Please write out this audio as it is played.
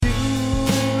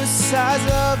sides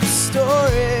of the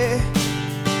story.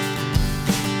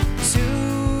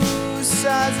 Two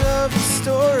sides of the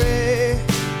story.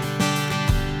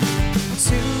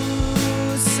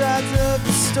 Two sides of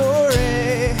the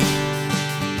story.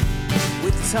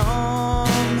 With Tom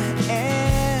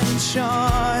and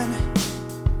Shawn.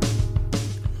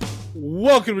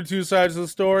 Welcome to Two Sides of the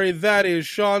Story. That is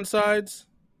Shawn Sides.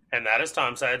 And that is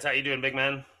Tom Sides. How you doing, big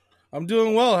man? I'm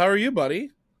doing well. How are you,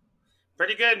 buddy?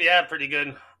 Pretty good. Yeah, pretty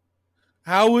good.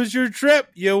 How was your trip?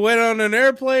 You went on an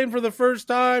airplane for the first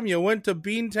time. You went to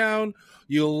Beantown.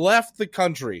 You left the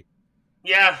country.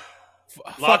 Yeah.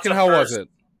 Fucking how was it?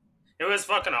 It was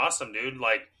fucking awesome, dude.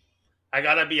 Like, I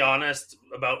gotta be honest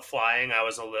about flying. I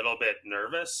was a little bit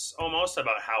nervous almost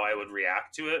about how I would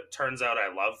react to it. Turns out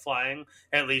I love flying.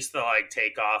 At least the like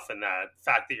takeoff and that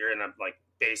fact that you're in a like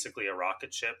basically a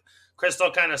rocket ship. Crystal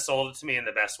kind of sold it to me in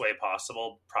the best way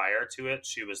possible prior to it.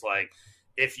 She was like,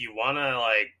 if you want to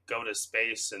like go to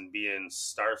space and be in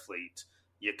Starfleet,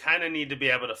 you kind of need to be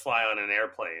able to fly on an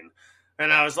airplane.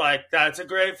 And I was like, that's a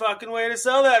great fucking way to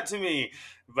sell that to me.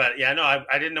 But yeah, no, I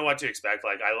didn't know what to expect.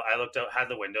 Like I looked out, had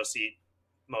the window seat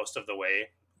most of the way,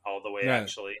 all the way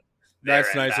actually.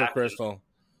 That's nice of Crystal.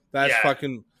 That's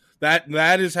fucking,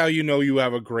 that is how you know you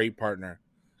have a great partner.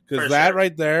 Because that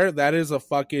right there, that is a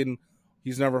fucking,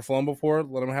 he's never flown before.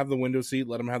 Let him have the window seat.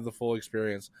 Let him have the full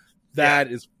experience.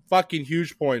 That is fucking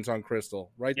huge points on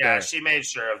Crystal right there. Yeah, she made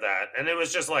sure of that. And it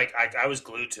was just like, I was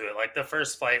glued to it. Like the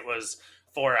first flight was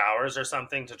 4 hours or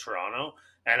something to Toronto.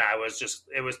 And I was just,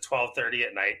 it was 12:30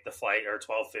 at night, the flight, or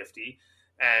 12:50.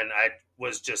 And I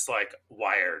was just like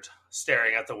wired,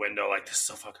 staring out the window like, this is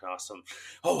so fucking awesome.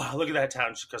 Oh, wow, look at that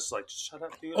town. She goes like, shut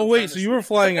up, dude. Oh, wait, so you were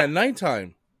flying at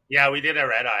nighttime? Yeah, we did a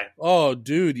red eye. Oh,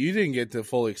 dude, you didn't get the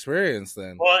full experience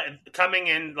then. Well, coming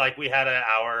in, like we had an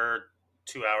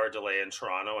 2-hour delay in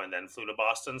Toronto and then flew to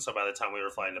Boston. So by the time we were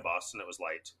flying to Boston, it was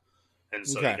light. And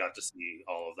so you got to see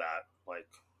all of that, like,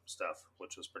 stuff,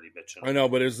 which was pretty bitchin'. I know,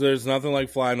 but there's nothing like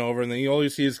flying over and then you only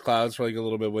see his clouds for like a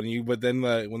little bit but then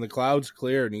when the clouds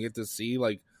clear and you get to see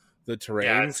like the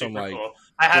terrain from like cool.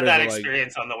 I had that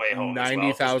experience on the way home.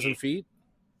 90,000 feet.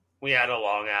 We had a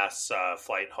long ass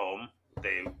flight home.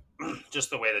 They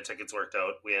just the way the tickets worked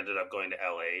out, we ended up going to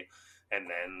LA and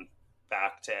then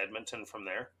back to Edmonton from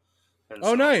there. And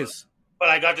so, nice. But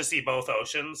I got to see both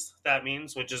oceans, that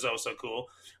means, which is also cool.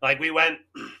 Like we went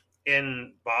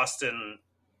in Boston.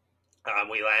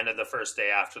 We landed the first day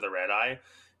after the red eye,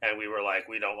 and we were like,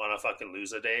 we don't want to fucking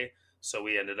lose a day. So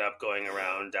we ended up going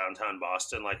around downtown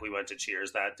Boston. Like we went to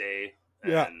Cheers that day.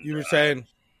 Yeah, you were saying.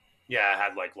 Yeah, I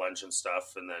had like lunch and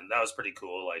stuff, and then that was pretty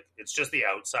cool. Like it's just the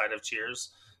outside of Cheers,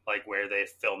 like where they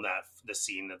filmed the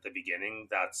scene at the beginning.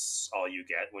 That's all you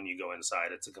get when you go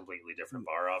inside. It's a completely different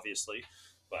bar, obviously,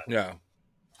 but yeah,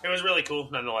 it was really cool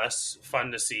nonetheless.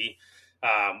 Fun to see.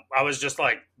 I was just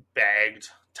like bagged,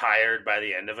 tired by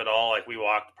the end of it all. Like we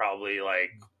walked probably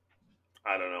like,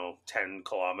 I don't know, 10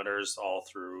 kilometers all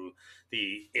through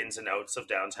the ins and outs of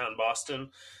downtown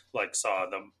Boston. Like saw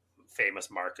the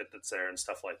famous market that's there and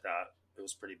stuff like that. It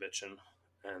was pretty bitchin'.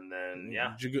 And then,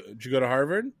 Did you go to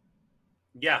Harvard?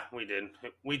 Yeah, we did.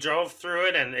 We drove through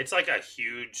it and it's like a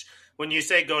huge, when you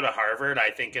say go to Harvard, I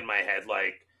think in my head,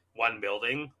 like one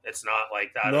building. It's not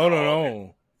like that.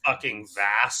 No. Fucking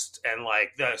vast, and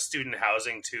like the student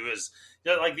housing too is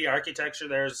like the architecture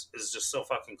there is just so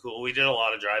fucking cool. We did a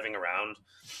lot of driving around,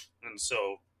 and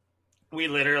so we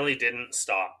literally didn't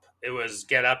stop. It was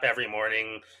get up every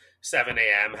morning 7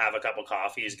 a.m., have a couple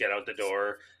coffees, get out the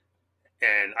door,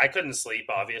 and I couldn't sleep,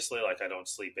 obviously. Like I don't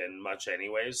sleep in much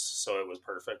anyways, so it was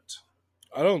perfect.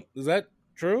 Is that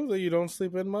true that you don't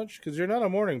sleep in much? Because you're not a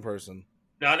morning person.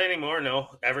 Not anymore, no.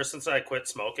 Ever since I quit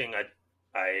smoking,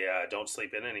 I don't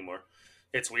sleep in anymore.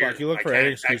 It's weird. Fuck, you look for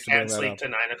any excuse to bring that up. I can't sleep to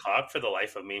 9 o'clock for the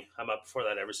life of me. I'm up before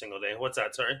that every single day. What's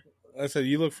that? Sorry? I said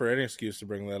you look for any excuse to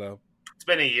bring that up. It's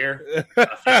been a year.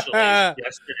 Officially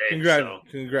yesterday.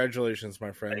 Congratulations,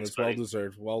 my friend. Thanks, it's well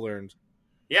deserved. Well earned.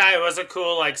 Yeah, it was a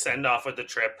cool like send off with the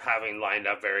trip, having lined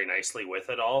up very nicely with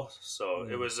it all. So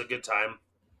it was a good time.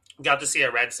 Got to see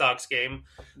a Red Sox game.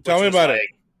 Tell me about it.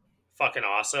 Fucking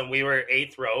awesome. We were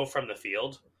 8th row from the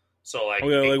field. So like,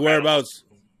 like whereabouts?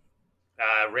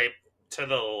 Right to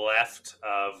the left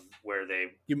of where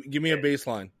they give me a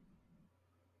baseline.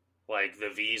 Like the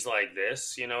V's like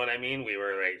this, you know what I mean? We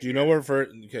were right. Do you know where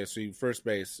first? Okay, so you first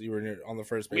base. You were on the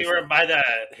first base. We were by the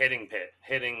hitting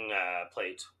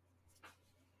plate.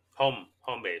 Home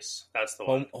base. That's the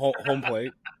one. Home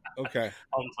plate. Okay.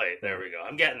 Home plate. There we go.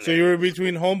 I'm getting there. So you were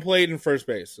between home plate and first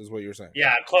base, is what you're saying?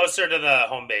 Yeah, closer to the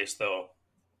home base though.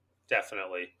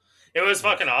 Definitely. It was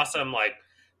fucking awesome. Like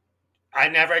I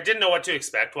didn't know what to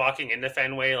expect walking into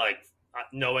Fenway, like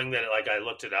knowing that, like I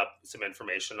looked it up, some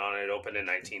information on it. It opened in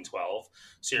 1912,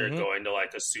 so you're going to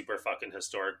like a super fucking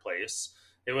historic place.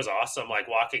 It was awesome. Like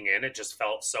walking in, it just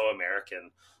felt so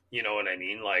American. You know what I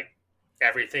mean? Like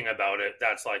everything about it,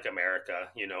 that's like America.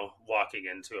 You know, walking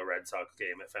into a Red Sox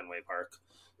game at Fenway Park.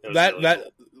 That really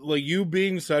cool. Like you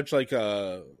being such like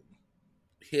a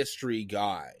history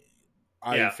guy,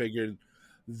 I figured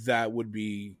that would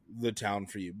be the town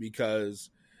for you, because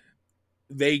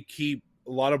they keep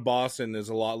a lot of Boston is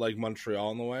a lot like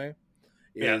Montreal in the way.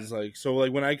 Is like, so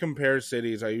like when I compare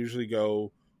cities, I usually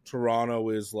go Toronto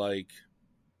is like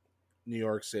New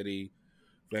York City,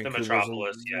 Vancouver's the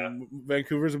metropolis.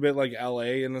 Vancouver's a bit like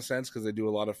LA in a sense because they do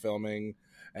a lot of filming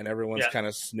and everyone's kind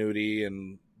of snooty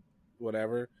and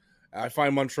whatever. I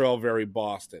find Montreal very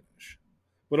Bostonish,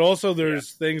 but also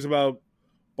there's things about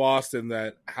Boston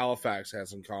that Halifax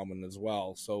has in common as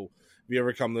well. So if you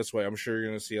ever come this way, I'm sure you're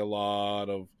going to see a lot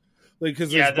of like,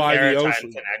 because it's by the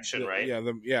ocean connection, right?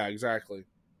 Yeah, exactly.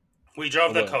 We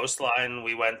drove the coastline.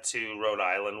 We went to Rhode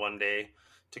Island one day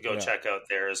to go check out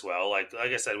there as well. Like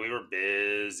I said, we were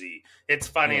busy. It's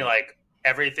funny, like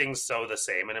everything's so the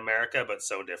same in America, but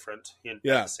so different at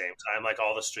the same time. Like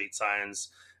all the street signs,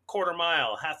 quarter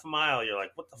mile, half a mile. You're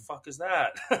like, what the fuck is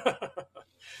that?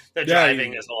 The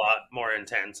driving is a lot more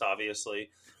intense, obviously,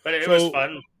 but it was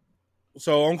fun.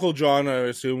 So Uncle John, I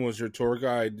assume, was your tour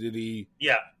guide. Did he?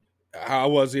 Yeah. How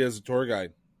was he as a tour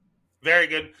guide? Very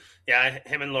good. Yeah,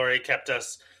 him and Lori kept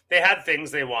us. They had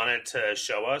things they wanted to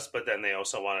show us, but then they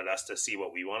also wanted us to see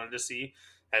what we wanted to see.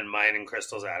 And mine and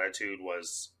Crystal's attitude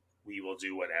was, we will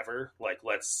do whatever. Like,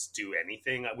 let's do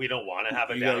anything. We don't want to have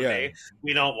a down day.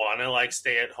 We don't want to like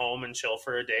stay at home and chill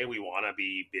for a day. We want to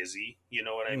be busy. You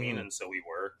know what I mean? And so we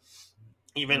were.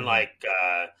 Even like,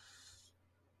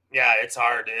 it's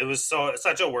hard. It was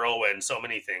such a whirlwind. So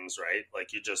many things, right?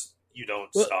 Like you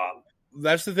don't stop.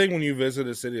 That's the thing when you visit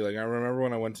a city. Like I remember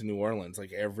when I went to New Orleans,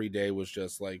 like every day was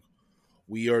just like,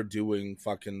 we are doing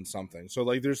fucking something. So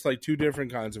like there's like two different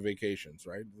kinds of vacations,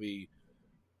 right?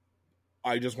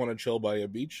 I just want to chill by a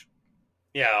beach.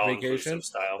 Yeah, vacation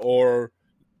style. Or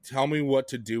tell me what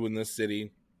to do in this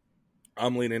city.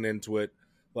 I'm leaning into it.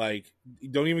 Like,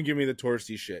 don't even give me the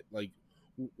touristy shit. Like,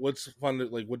 what's fun?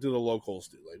 Like, what do the locals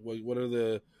do? Like, what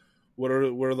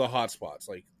are the hot spots?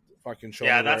 Like, fucking show me.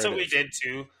 Yeah, that's what we did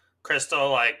too.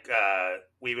 Crystal, like,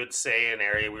 we would say an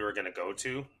area we were going to go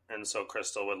to, and so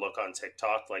Crystal would look on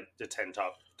TikTok, like the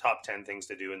top 10 things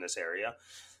to do in this area,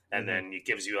 and then it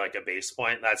gives you like a base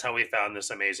point. That's how we found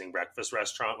this amazing breakfast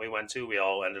restaurant we went to. We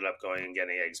all ended up going and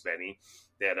getting Eggs Benny.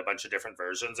 They had a bunch of different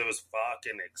versions. It was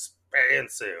fucking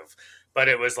expensive, but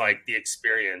it was like the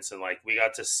experience, and like we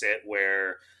got to sit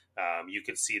where you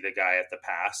could see the guy at the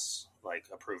pass, like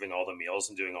approving all the meals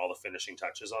and doing all the finishing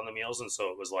touches on the meals. And so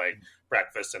it was like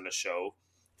breakfast and a show,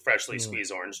 freshly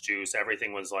squeezed orange juice.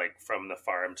 Everything was like from the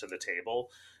farm to the table.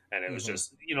 And it was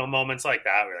just, moments like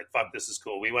that. We're like, fuck, this is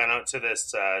cool. We went out to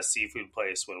this seafood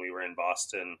place when we were in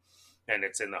Boston, and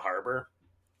it's in the harbor.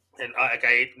 And I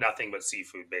ate nothing but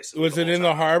seafood, basically. Was it in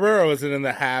the harbor or was it in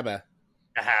the harbor?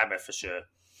 The harbor, for sure.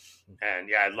 And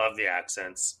yeah, I love the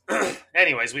accents.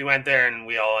 Anyways, we went there and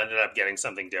we all ended up getting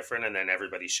something different, and then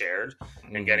everybody shared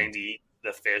and getting to eat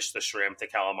the fish, the shrimp, the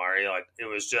calamari. Like, it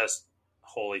was just,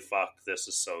 holy fuck, this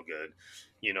is so good.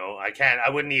 I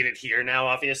wouldn't eat it here now,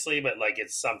 obviously, but like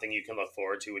it's something you can look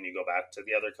forward to when you go back to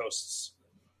the other coasts.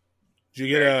 Did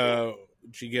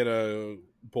you get a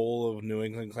bowl of New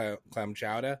England clam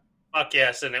chowder? Fuck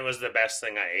yes, and it was the best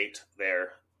thing I ate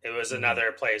there. It was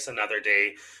another place, another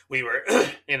day. We were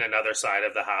in another side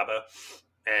of the harbor,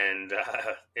 and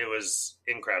it was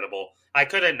incredible. I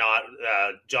couldn't not.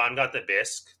 John got the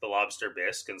bisque, the lobster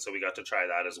bisque, and so we got to try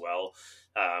that as well.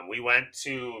 We went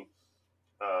to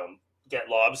get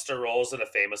lobster rolls at a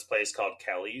famous place called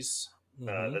Kelly's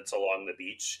that's along the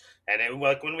beach. And it,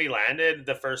 like, when we landed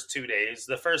the first 2 days,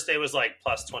 the first day was like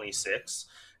plus 26,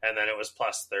 and then it was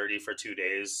plus 30 for 2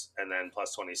 days, and then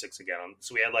plus 26 again.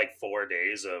 So we had like 4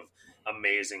 days of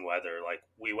amazing weather. Like,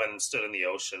 we went and stood in the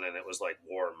ocean, and it was like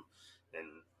warm and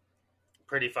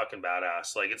pretty fucking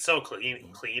badass. Like, it's so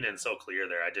clean and so clear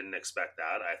there. I didn't expect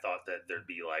that. I thought that there'd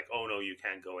be like, oh no, you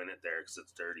can't go in it there because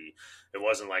it's dirty. It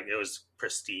wasn't like, it was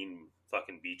pristine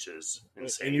fucking beaches.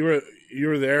 Insane. And you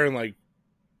were there in like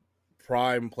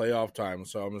prime playoff time,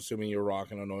 so I'm assuming you're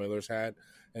rocking an Oilers hat.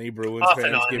 Any Bruins off fans?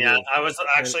 And on, yeah. I was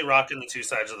actually rocking the two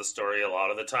sides of the story a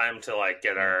lot of the time to like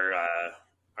get our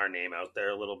name out there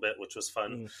a little bit, which was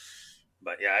fun.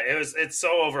 But yeah, it's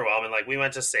so overwhelming. Like, we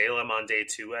went to Salem on day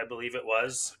 2, I believe it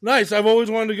was. Nice. I've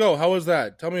always wanted to go. How was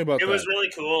that? Tell me about that. It was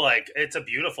really cool. Like, it's a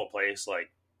beautiful place.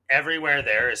 Like, everywhere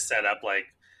there is set up like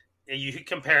you could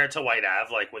compare it to White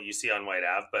Ave, like what you see on White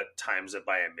Ave, but times it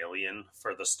by a million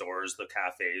for the stores, the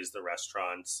cafes, the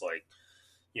restaurants, like,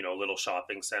 you know, little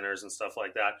shopping centers and stuff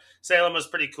like that. Salem was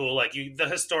pretty cool. Like the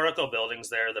historical buildings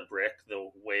there, the brick, the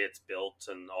way it's built,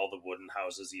 and all the wooden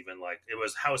houses, even like it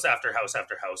was house after house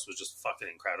after house was just fucking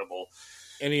incredible.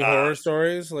 Any horror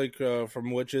stories like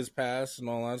from witches past and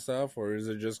all that stuff, or does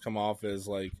it just come off as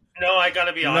like? No, I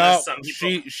gotta be honest. No, some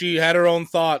people, she had her own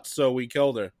thoughts, so we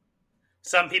killed her.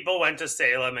 Some people went to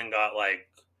Salem and got like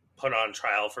put on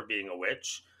trial for being a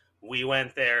witch. We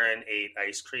went there and ate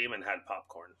ice cream and had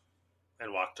popcorn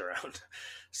and walked around.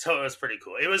 So it was pretty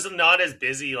cool. It was not as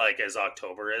busy like as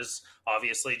October is.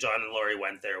 Obviously, John and Lori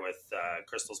went there with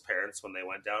Crystal's parents when they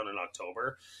went down in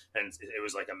October, and it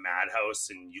was like a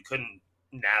madhouse, and you couldn't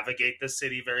navigate the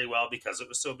city very well because it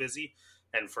was so busy.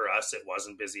 And for us, it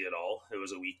wasn't busy at all. It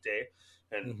was a weekday,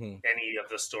 and any of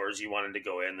the stores you wanted to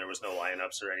go in, there was no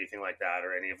lineups or anything like that,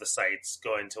 or any of the sites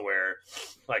going to where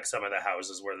like some of the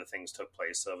houses where the things took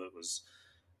place of. It was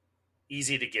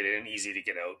easy to get in, easy to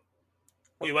get out.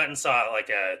 We went and saw like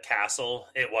a castle.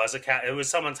 It was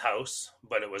someone's house,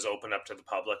 but it was open up to the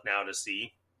public now to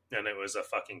see. And it was a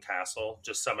fucking castle.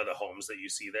 Just some of the homes that you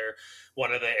see there.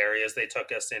 One of the areas they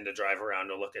took us in to drive around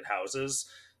to look at houses.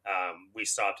 We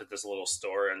stopped at this little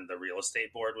store, and the real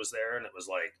estate board was there, and it was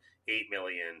like $8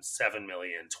 million, $7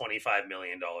 million, $25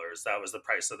 million. That was the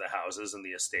price of the houses and the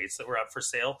estates that were up for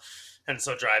sale. And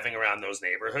so driving around those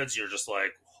neighborhoods, you're just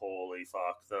like, holy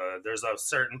fuck. There's a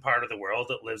certain part of the world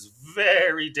that lives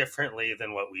very differently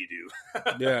than what we do.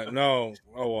 Yeah, no.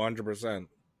 Oh, 100%.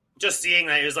 Just seeing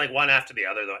that, it was like one after the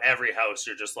other, though. Every house,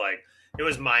 you're just like, it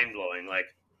was mind-blowing. Like,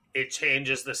 it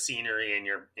changes the scenery in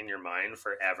your mind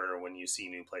forever when you see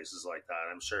new places like that.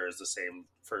 I'm sure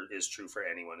is true for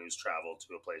anyone who's traveled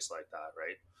to a place like that,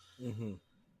 right? Mm-hmm.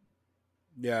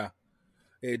 Yeah,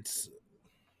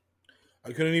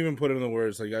 I couldn't even put it in the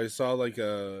words. Like I saw like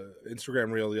a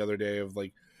Instagram reel the other day of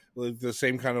like the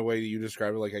same kind of way that you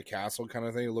described it, like a castle kind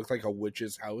of thing. It looked like a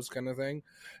witch's house kind of thing,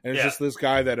 and it's just this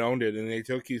guy that owned it, and they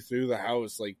took you through the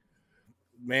house. Like,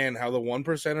 man, how the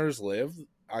 1%ers live,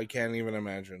 I can't even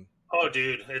imagine. Oh,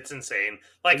 dude, it's insane.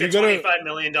 Like a $25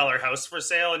 million house for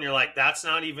sale, and you're like, that's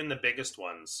not even the biggest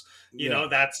ones. You know,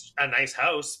 that's a nice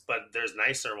house, but there's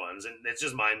nicer ones, and it's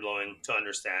just mind-blowing to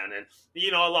understand. And,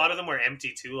 you know, a lot of them were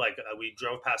empty, too. Like, we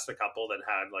drove past a couple that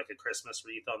had, like, a Christmas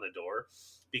wreath on the door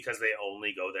because they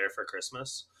only go there for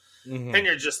Christmas. Mm-hmm. And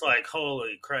you're just like,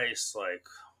 holy Christ, like,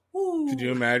 woo. Could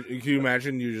you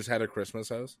imagine you just had a Christmas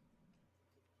house?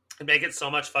 It'd make it so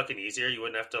much fucking easier. You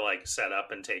wouldn't have to like set up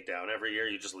and take down every year.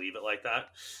 You just leave it like that.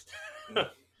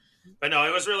 But no,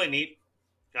 it was really neat.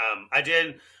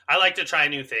 I like to try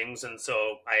new things, and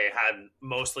so I had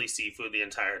mostly seafood the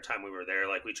entire time we were there.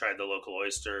 Like we tried the local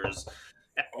oysters,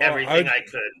 everything I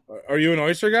could. Are you an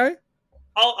oyster guy?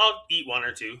 I'll eat one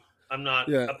or two. I'm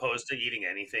not opposed to eating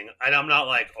anything. I'm not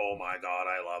like, oh my god,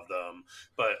 I love them,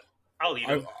 but I'll eat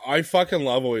them. I fucking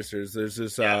love oysters. There's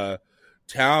this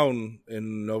town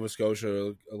in Nova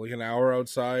Scotia, like an hour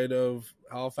outside of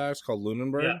Halifax, called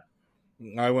Lunenburg.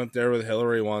 Yeah. I went there with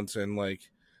Hillary once, and like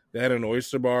they had an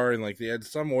oyster bar, and like they had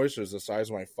some oysters the size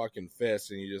of my fucking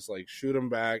fist, and you just like shoot them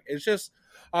back. It's just,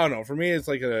 I don't know. For me, it's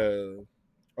like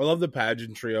I love the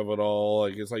pageantry of it all.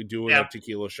 Like it's like doing a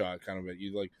tequila shot kind of it.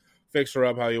 You like fix her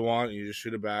up how you want, and you just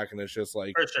shoot it back, and it's just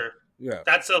like, for sure. Yeah,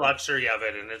 that's the luxury of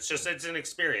it, and it's an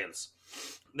experience.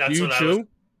 That's Do you what chew?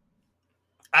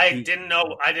 I didn't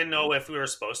know if we were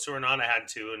supposed to or not. I had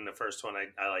two, and the first one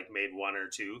I like made one or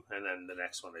two, and then the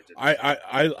next one I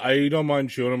didn't. I don't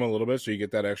mind chewing them a little bit, so you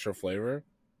get that extra flavor.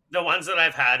 The ones that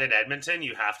I've had in Edmonton,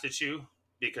 you have to chew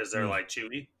because they're like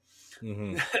chewy.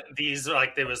 Mm-hmm. These are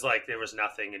like there was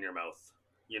nothing in your mouth.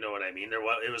 You know what I mean?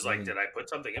 It was like, did I put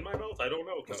something in my mouth? I don't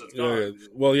know because it's gone. Yeah.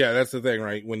 Well, yeah, that's the thing,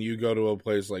 right? When you go to a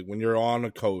place like when you're on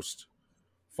a coast,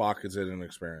 fuck, is it an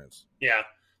experience? Yeah,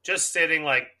 just sitting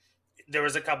like. There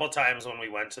was a couple times when we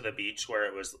went to the beach where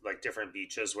it was like different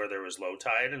beaches where there was low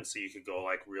tide, and so you could go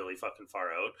like really fucking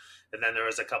far out. And then there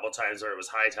was a couple times where it was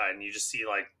high tide, and you just see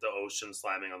like the ocean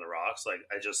slamming on the rocks. Like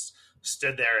I just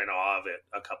stood there in awe of it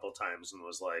a couple times and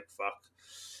was like, "Fuck,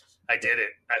 I did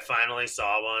it! I finally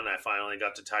saw one. I finally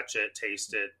got to touch it,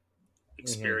 taste it,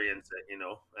 experience it. You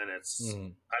know." And it's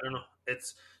I don't know.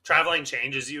 It's traveling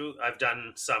changes you. I've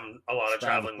done a lot of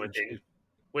traveling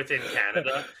within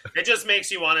Canada. It just makes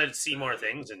you want to see more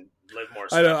things and live more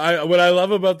stuff. I know. What I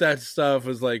love about that stuff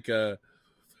is like, and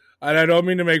I don't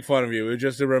mean to make fun of you.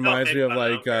 It reminds me of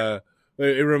like,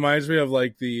 it reminds me of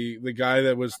like the guy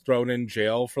that was thrown in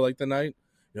jail for like the night.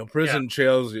 You know, prison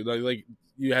jails. Like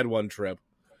you had one trip.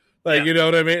 Like, you know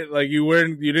what I mean? Like, you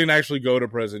didn't actually go to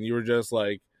prison. You were just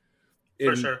like,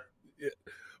 for sure.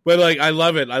 But like, I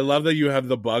love it. I love that you have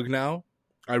the bug now.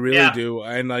 I really do.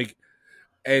 And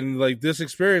like this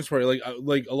experience where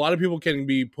like a lot of people can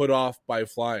be put off by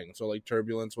flying. So like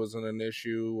turbulence wasn't an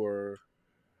issue, or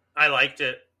I liked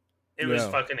it. It was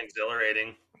fucking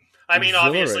exhilarating. I mean,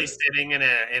 obviously, sitting in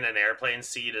an airplane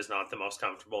seat is not the most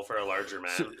comfortable for a larger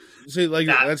man. See, like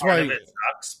that's why it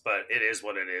sucks, but it is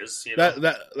what it is. You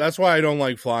know? That's why I don't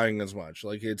like flying as much.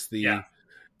 Like it's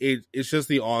it's just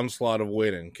the onslaught of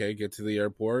waiting. Okay, get to the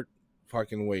airport,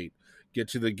 fucking wait. Get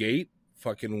to the gate,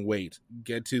 fucking wait.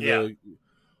 Get to the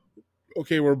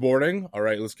okay, we're boarding. All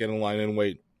right, let's get in line and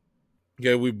wait.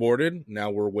 Okay, we boarded. Now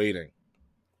we're waiting.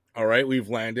 All right, we've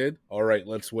landed. All right,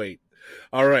 let's wait.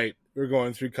 All right. We're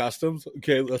going through customs.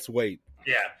 Okay, let's wait.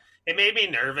 Yeah, it made me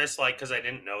nervous, like, because I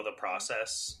didn't know the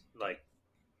process, like,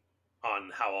 on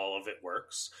how all of it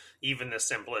works, even the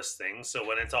simplest things. So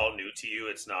when it's all new to you,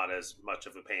 it's not as much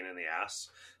of a pain in the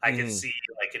ass. I can see,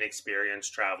 like, an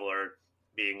experienced traveler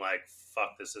being like,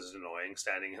 fuck, this is annoying,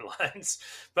 standing in lines.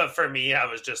 But for me, I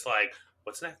was just like,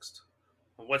 what's next?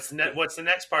 What's the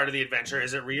next part of the adventure?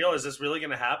 Is it real? Is this really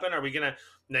going to happen? Are we going to...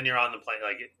 And then you're on the plane,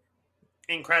 like...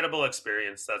 Incredible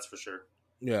experience, that's for sure.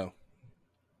 Yeah.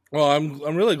 Well,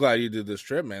 I'm really glad you did this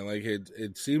trip, man. Like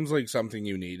it seems like something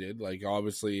you needed. Like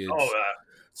obviously it's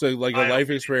so like a life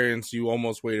experience you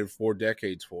almost waited 4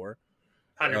 decades for.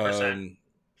 100%.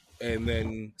 And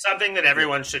then something that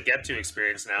everyone should get to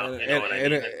experience now. You know what I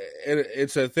mean?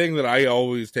 It's a thing that I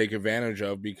always take advantage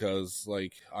of because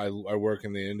like I work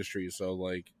in the industry, so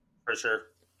like for sure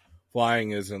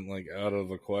flying isn't like out of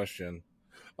the question.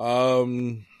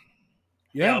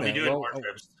 Yeah, I'll be doing more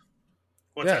trips.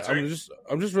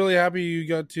 I'm just really happy you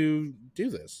got to do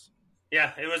this.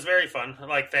 Yeah, it was very fun.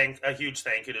 Like, a huge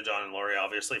thank you to John and Lori,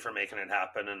 obviously, for making it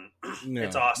happen, and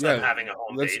it's awesome having a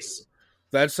home base.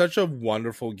 That's such a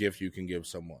wonderful gift you can give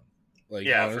someone. Like,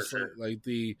 honestly, for sure. Like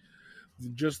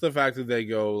just the fact that they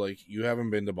go like, you haven't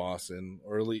been to Boston,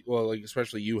 or like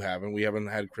especially you haven't. We haven't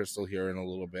had Crystal here in a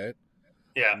little bit.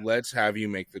 Yeah, let's have you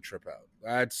make the trip out.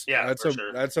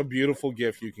 That's a beautiful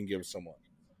gift you can give someone.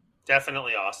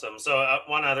 Definitely awesome. So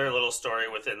one other little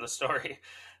story within the story.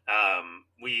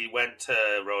 We went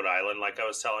to Rhode Island, like I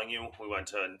was telling you. We went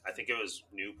to, I think it was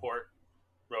Newport,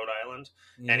 Rhode Island.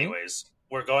 Mm-hmm. Anyways,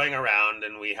 we're going around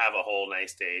and we have a whole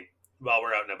nice day. While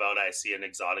we're out and about, I see an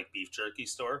exotic beef jerky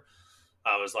store.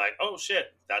 I was like, oh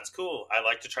shit, that's cool. I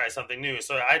like to try something new.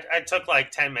 So I took like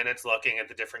 10 minutes looking at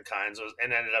the different kinds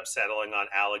and ended up settling on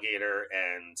alligator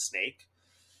and snake.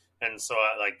 And so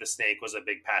like the snake was a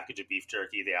big package of beef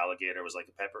jerky. The alligator was like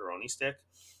a pepperoni stick.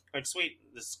 Like, sweet,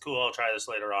 this is cool. I'll try this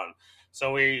later on.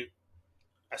 So I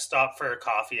stopped for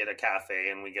coffee at a cafe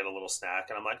and we get a little snack.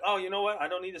 And I'm like, oh, you know what? I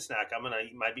don't need a snack. I'm going to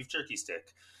eat my beef jerky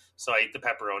stick. So I eat the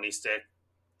pepperoni stick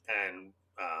and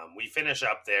we finish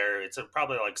up there. It's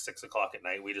probably like 6 o'clock at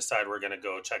night. We decide we're going to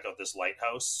go check out this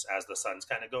lighthouse as the sun's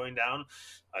kind of going down.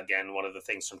 Again, one of the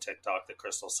things from TikTok that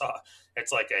Crystal saw.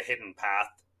 It's like a hidden path.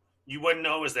 You wouldn't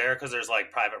know it was there because there's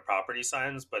like private property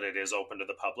signs, but it is open to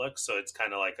the public. So it's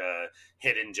kind of like a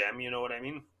hidden gem. You know what I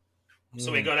mean?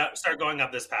 So we start going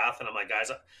up this path and I'm like,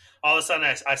 guys, all of a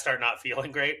sudden I start not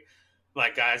feeling great. I'm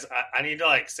like, guys, I need to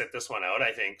like sit this one out,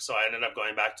 I think. So I ended up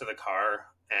going back to the car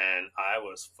and I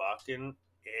was fucking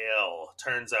ill.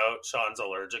 Turns out Sean's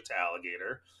allergic to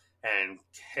alligator and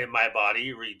my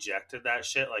body rejected that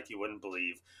shit like you wouldn't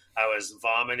believe. I was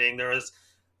vomiting.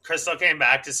 Crystal came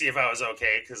back to see if I was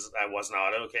okay because I was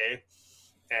not okay.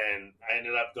 And I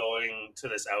ended up going to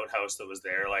this outhouse that was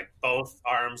there, like both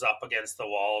arms up against the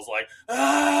walls, like,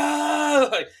 ah!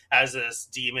 Like, as this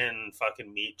demon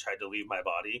fucking meat tried to leave my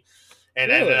body.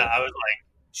 And I was like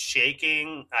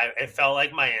shaking. It felt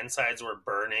like my insides were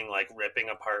burning, like ripping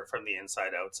apart from the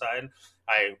inside outside.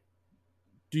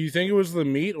 Do you think it was the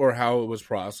meat or how it was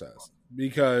processed?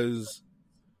 Because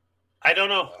I don't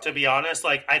know, to be honest.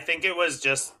 Like, I think it was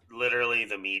just literally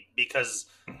the meat because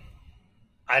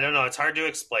I don't know. It's hard to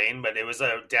explain, but it was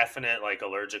a definite like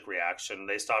allergic reaction.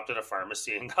 They stopped at a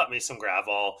pharmacy and got me some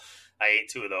Gravol. I ate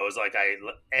 2 of those. Like, I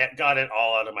got it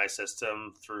all out of my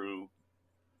system through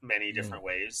many different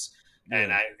ways.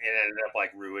 And it ended up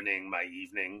like ruining my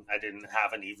evening. I didn't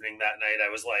have an evening that night.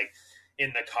 I was like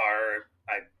in the car.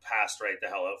 I passed right the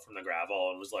hell out from the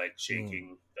Gravol and was like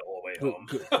shaking the whole way home.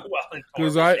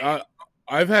 Because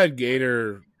I've had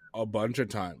Gator a bunch of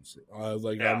times. I'm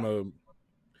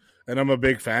a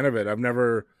big fan of it. I've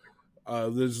never.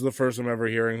 This is the first I'm ever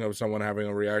hearing of someone having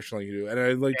a reaction like you do, and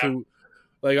I'd like to.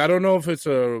 Like, I don't know if it's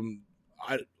I'm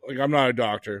not a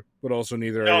doctor, but also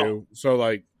neither are you. So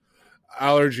like,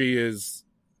 allergy is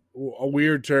a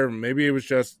weird term. Maybe it was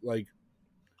just like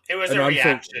it was a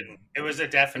reaction. It was a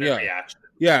definite reaction.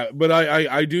 Yeah, but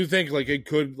I do think like it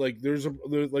could like there's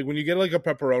like when you get like a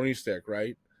pepperoni stick,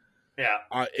 right? Yeah,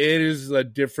 it is a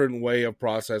different way of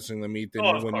processing the meat than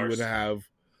when you would have,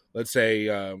 let's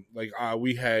say,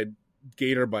 we had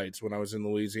gator bites when I was in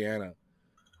Louisiana.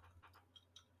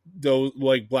 Those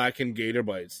like blackened gator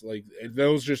bites, like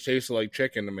those just tasted like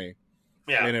chicken to me.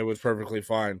 Yeah, and it was perfectly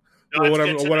fine. No,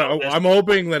 I'm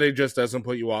hoping that it just doesn't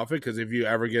put you off it, because if you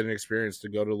ever get an experience to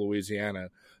go to Louisiana,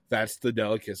 that's the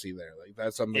delicacy there. Like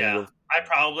that's something. Yeah, I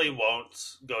probably won't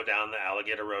go down the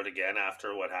alligator road again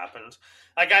after what happened.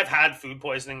 Like I've had food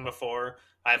poisoning before.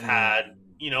 I've had,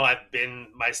 I've been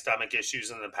my stomach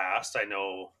issues in the past. I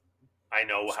know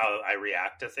how I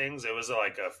react to things. It was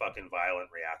like a fucking violent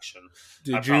reaction.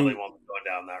 I probably won't go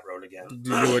down that road again.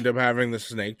 Did you end up having the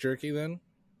snake jerky then?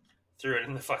 Threw it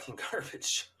in the fucking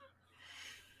garbage.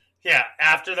 Yeah,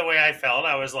 after the way I felt,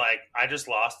 I was like, I just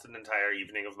lost an entire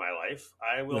evening of my life.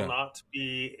 I will not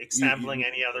be sampling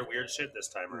any other weird shit this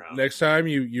time around. Next time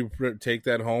you take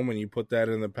that home and you put that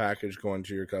in the package going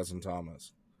to your cousin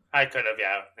Thomas. I could have,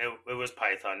 yeah. It was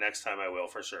Python. Next time I will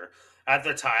for sure. At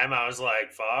the time, I was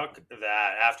like, fuck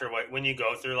that. After when you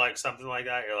go through like something like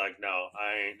that, you're like, no,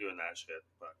 I ain't doing that shit.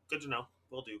 But good to know.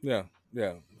 We'll do. Yeah.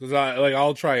 Because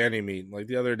I'll try any meat. Like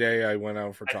the other day, I went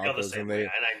out for tacos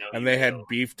and they had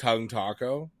beef tongue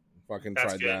taco. Fucking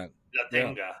That's tried good. that. La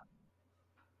Tenga.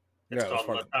 It's called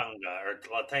La Tanga or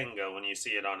La Tenga when you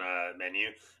see it on a menu.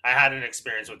 I had an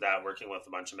experience with that working with a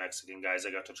bunch of Mexican guys.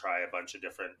 I got to try a bunch of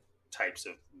different types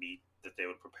of meat that they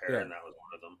would prepare, and that was one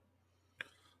of them.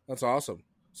 That's awesome.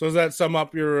 So does that sum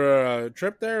up your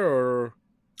trip there, or?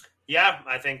 Yeah,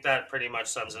 I think that pretty much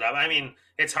sums it up. I mean,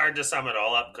 it's hard to sum it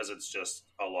all up because it's just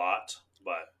a lot.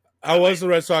 But how was the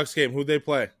Red Sox game? Who'd they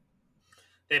play?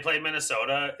 They played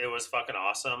Minnesota. It was fucking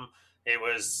awesome. It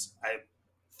was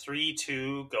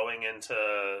 3-2 going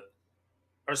into,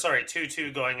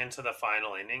 2-2 going into the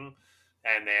final inning,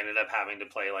 and they ended up having to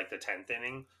play like the 10th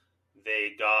inning.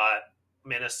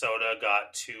 Minnesota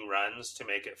got 2 runs to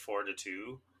make it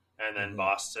 4-2, and then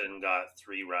Boston got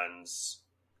 3 runs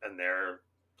and their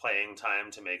playing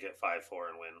time to make it 5-4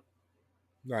 and win.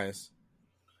 Nice.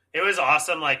 It was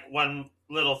awesome. Like one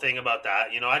little thing about that,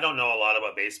 I don't know a lot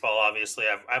about baseball. Obviously,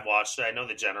 I've watched it. I know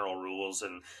the general rules,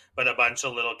 but a bunch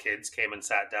of little kids came and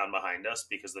sat down behind us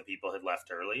because the people had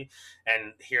left early,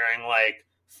 and hearing like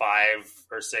 5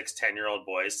 or 6 10-year-old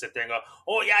boys sit there and go,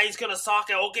 oh yeah, he's gonna sock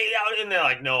it, okay, yeah, and they're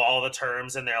like know all the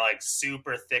terms, and they're like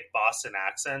super thick Boston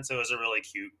accents. It was a really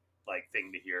cute like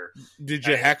thing to hear. Did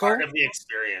you heckle? Part of the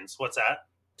experience. What's that?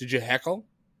 Did you heckle?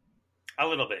 A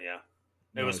little bit, yeah.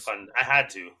 It was fun. I had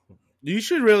to. You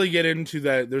should really get into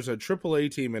that. There's a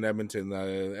AAA team in Edmonton,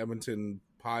 the Edmonton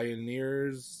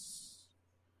Pioneers.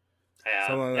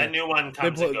 Yeah, like that new one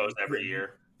comes and goes every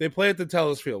year. They play at the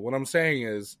Telus Field. What I'm saying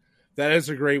is that is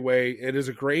a great way. It is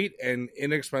a great and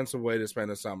inexpensive way to spend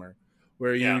a summer,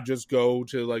 where you just go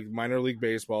to like minor league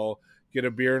baseball, get a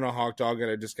beer and a hot dog at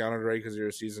a discounted rate because you're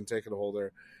a season ticket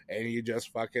holder, and you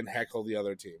just fucking heckle the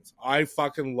other teams. I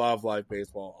fucking love live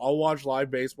baseball. I'll watch live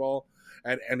baseball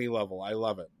at any level. I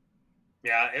love it.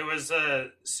 Yeah, it was a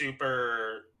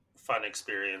super fun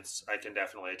experience. I can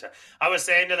definitely tell. I was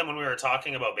saying to them when we were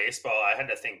talking about baseball, I had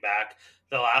to think back.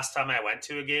 The last time I went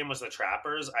to a game was the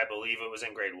Trappers. I believe it was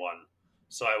in grade 1.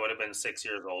 So I would have been 6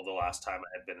 years old the last time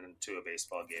I had been to a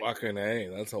baseball game. Fucking A,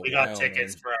 that's a We got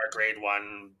tickets for our grade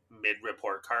 1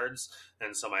 mid-report cards,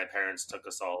 and so my parents took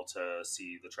us all to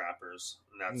see the Trappers,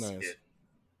 and that's it.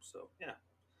 So, yeah.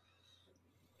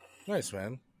 Nice,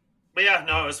 man. But yeah,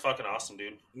 no, it was fucking awesome,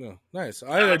 dude. No, nice.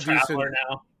 I'm a traveler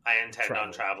now. I intend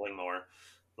on traveling more.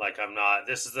 Like I'm not.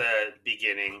 This is the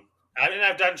beginning. I mean,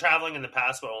 I've done traveling in the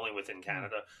past, but only within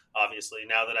Canada. Obviously,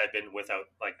 now that I've been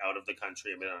out of the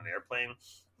country, I've been on an airplane.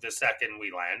 The second we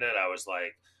landed, I was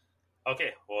like,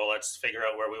 okay, well, let's figure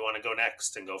out where we want to go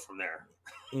next and go from there.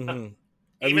 Mm-hmm.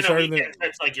 Even a weekend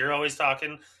trips, like you're always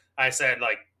talking. I said,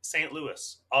 like, St.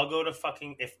 Louis. I'll go to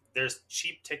if there's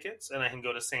cheap tickets and I can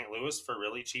go to St. Louis for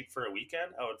really cheap for a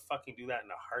weekend, I would fucking do that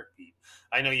in a heartbeat.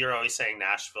 I know you're always saying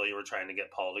Nashville. You were trying to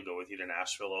get Paul to go with you to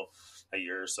Nashville a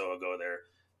year or so ago there.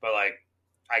 But, like,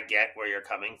 I get where you're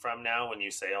coming from now when you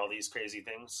say all these crazy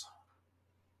things.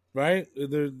 Right?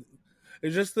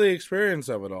 It's just the experience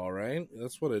of it all, right?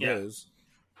 That's what it is.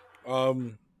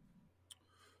 Have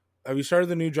you started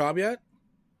the new job yet?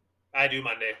 I do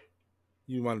Monday.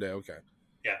 You Monday, okay.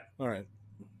 Yeah. All right.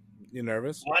 You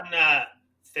nervous? One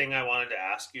thing I wanted to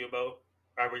ask you about.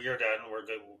 You're done. We're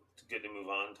good to move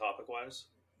on topic-wise?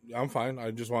 I'm fine. I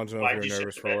just wanted to know if you're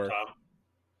nervous for work. Tom?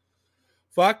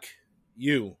 Fuck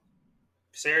you.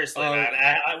 Seriously, man.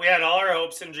 We had all our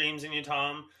hopes and dreams in you,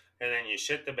 Tom, and then you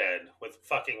shit the bed with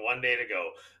fucking 1 day to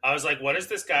go. I was like, what is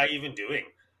this guy even doing?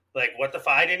 Like, what the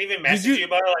fuck? I didn't even message you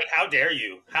about it. Like, how dare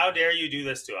you? How dare you do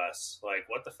this to us? Like,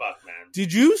 what the fuck, man?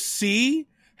 Did you see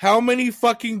how many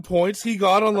fucking points he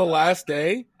got on the last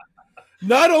day?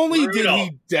 Not only did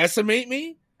he decimate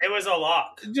me, it was a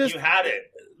lock. You had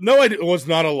it. No, it was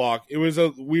not a lock. It was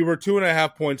we were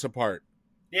 2.5 points apart.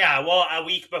 Yeah, well, a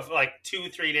week before, like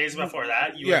 2-3 days before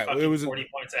that, you were fucking 40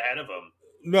 points ahead of him.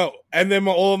 No, and then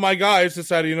all of my guys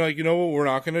decided, you know what we're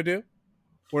not going to do?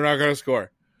 We're not going to score.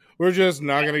 We're just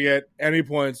not going to get any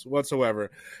points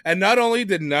whatsoever. And not only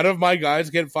did none of my guys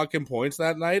get fucking points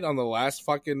that night on the last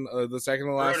fucking, the second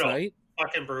to last night.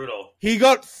 Fucking brutal. He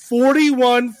got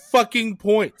 41 fucking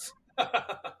points.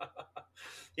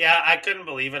 Yeah, I couldn't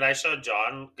believe it. I showed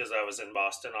John because I was in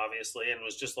Boston, obviously, and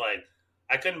was just like,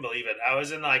 I couldn't believe it. I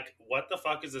was in like, what the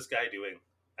fuck is this guy doing?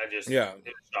 It was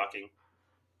shocking.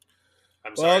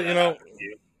 I'm sorry. Well,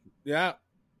 yeah.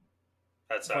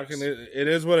 That sucks. Fucking, it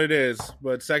is what it is.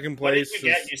 But second place. What did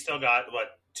you get? You still got,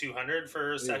 200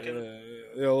 for a second? A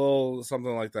little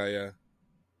something like that, yeah.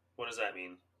 What does that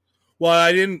mean? Well,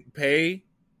 I didn't pay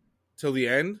till the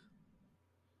end.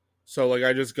 So,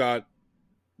 I just got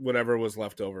whatever was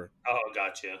left over. Oh,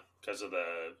 gotcha. Because of the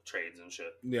trades and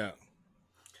shit. Yeah.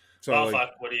 So, well,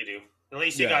 fuck. What do you do? At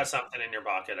least you got something in your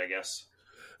pocket, I guess.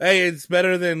 Hey, it's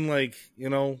better than,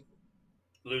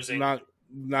 losing.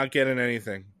 Not getting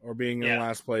anything or being in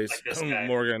last place. Like this guy.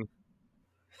 Morgan.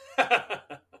 I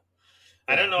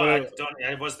don't know.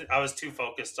 I was too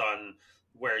focused on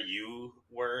where you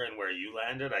were and where you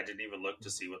landed. I didn't even look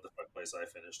to see what the fuck place I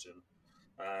finished in.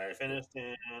 I finished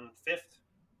in 5th.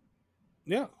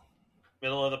 Yeah.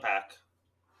 Middle of the pack.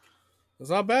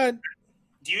 That's not bad.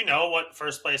 Do you know what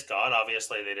first place got?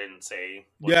 Obviously, they didn't say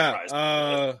what the prize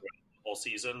was the whole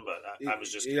season, but I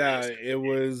was just curious. Yeah, it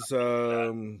was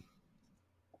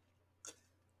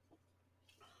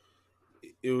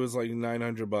it was like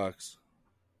 $900. Is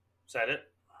that it?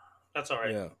 That's all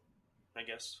right. Yeah. I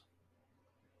guess.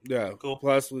 Yeah. Cool.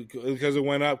 Plus, because it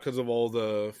went up because of all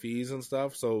the fees and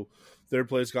stuff, so third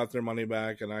place got their money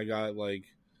back, and I got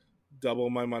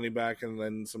double my money back and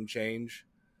then some change.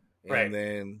 Right.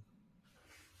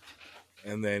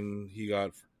 And then he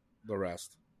got the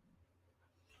rest.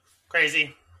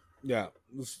 Crazy. Yeah.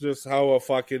 It's just how a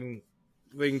fucking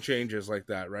thing changes like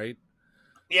that, right?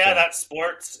 Yeah, that's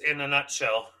sports in a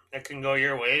nutshell. It can go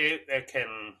your way. It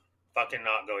can fucking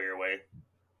not go your way.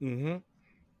 Mm-hmm.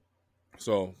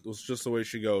 So, it was just the way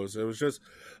she goes. It was just,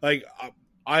 I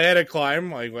had to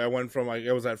climb. I went from,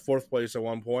 I was at 4th place at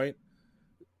one point.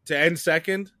 To end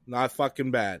second, not fucking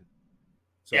bad.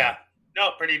 So, yeah. No,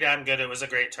 pretty damn good. It was a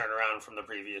great turnaround from the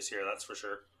previous year, that's for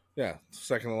sure. Yeah,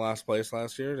 second to last place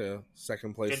last year to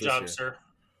second place this year. Good job, sir.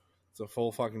 It's a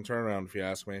full fucking turnaround, if you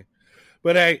ask me.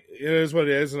 But hey, it is what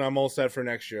it is, and I'm all set for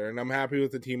next year. And I'm happy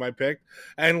with the team I picked.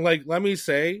 And, let me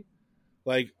say,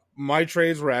 my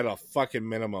trades were at a fucking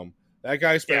minimum. That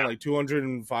guy spent,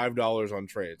 $205 on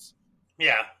trades.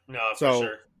 Yeah, no, for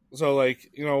sure. So,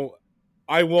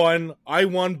 I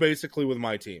won basically with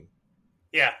my team.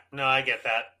 Yeah, no, I get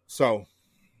that. So,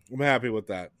 I'm happy with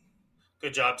that.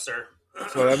 Good job, sir.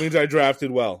 So that means I drafted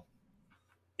well.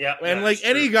 Yeah. And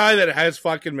any guy that has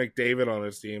fucking McDavid on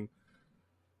his team,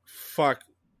 fuck.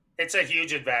 It's a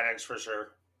huge advantage for sure.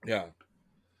 Yeah.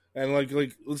 And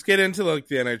let's get into the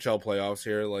NHL playoffs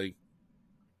here.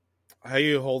 How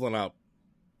you holding up?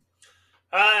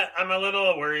 I'm a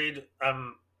little worried.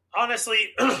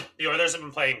 Honestly, the Oilers have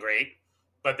been playing great,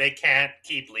 but they can't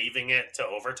keep leaving it to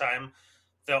overtime.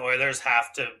 The Oilers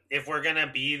have to, if we're going to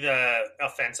be the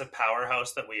offensive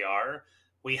powerhouse that we are,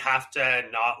 we have to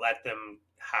not let them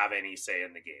have any say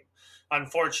in the game.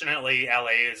 Unfortunately,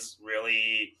 LA is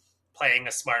really playing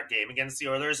a smart game against the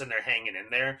Oilers, and they're hanging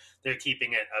in there. They're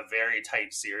keeping it a very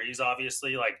tight series,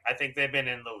 obviously. I think they've been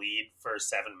in the lead for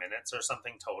 7 minutes or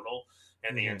something total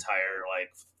in the entire,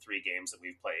 3 games that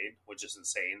we've played, which is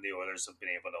insane. The Oilers have been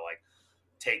able to,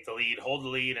 take the lead, hold the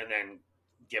lead, and then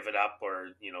give it up, or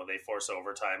they force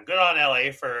overtime. Good on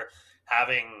LA for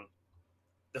having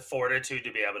the fortitude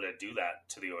to be able to do that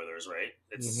to the Oilers, right?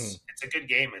 It's a good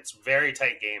game. It's very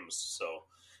tight games, so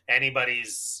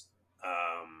anybody's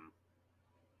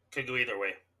could go either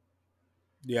way.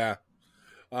 Yeah.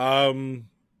 Well,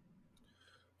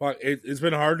 it's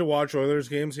been hard to watch Oilers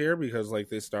games here because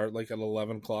they start at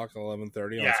 11 o'clock,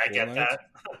 11:30. Yeah, I get that.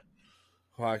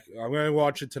 I'm going to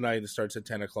watch it tonight. It starts at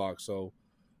 10 o'clock, so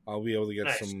I'll be able to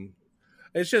get some.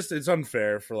 it's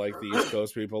unfair for like the East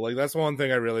Coast people. Like that's one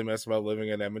thing I really miss about living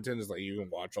in Edmonton is like you can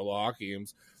watch all the hockey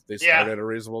games. They start at a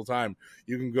reasonable time.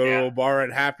 You can go to a bar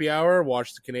at happy hour,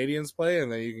 watch the Canadians play,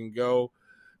 and then you can go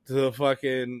to the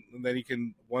fucking. And then you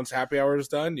can once happy hour is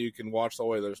done, you can watch the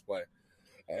Oilers play.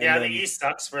 And then, the East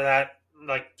sucks for that.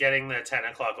 Like getting the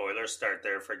 10:00 Oilers start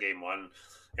there for game 1.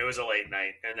 It was a late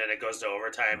night, and then it goes to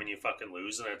overtime, and you fucking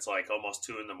lose, and it's like almost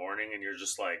 2 a.m, and you're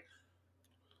just like,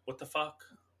 "What the fuck?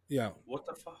 Yeah, what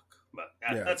the fuck?" But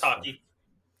that's hockey.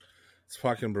 It's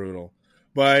fucking brutal,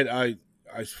 but I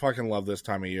fucking love this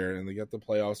time of year, and they get the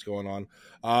playoffs going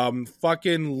on.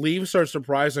 Fucking Leafs are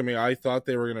surprising me. I thought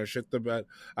they were gonna shit the bed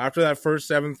after that first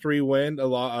 7-3 win.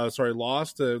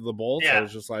 Loss to the Bolts. I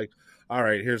was just like, all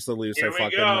right, here's the Leafs.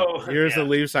 Here's the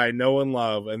Leafs I know and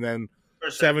love, and then.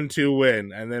 7-2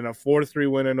 win, and then a 4-3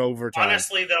 win in overtime.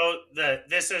 Honestly, though,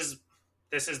 this is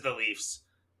the Leafs.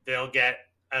 They'll get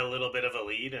a little bit of a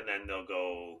lead, and then they'll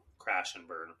go crash and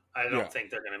burn. I don't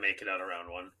think they're going to make it out of round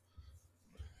 1.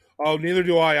 Oh, neither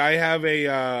do I. I have a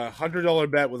 $100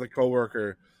 bet with a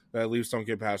coworker that Leafs don't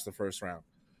get past the first round.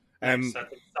 And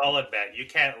that's a solid bet. You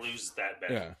can't lose that bet.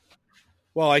 Yeah.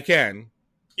 Well, I can.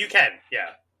 You can, yeah,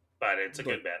 but it's a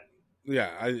good bet.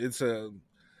 Yeah, it's a.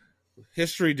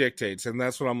 History dictates, and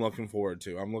that's what I'm looking forward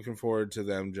to. I'm looking forward to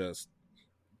them just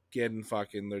getting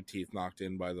fucking their teeth knocked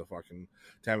in by the fucking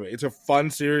Tampa Bay. It's a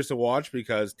fun series to watch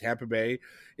because Tampa Bay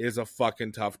is a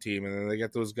fucking tough team, and then they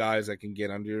get those guys that can get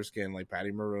under your skin like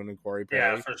Patty Maroon and Corey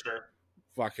Perry. Yeah, for sure.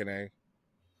 Fucking A.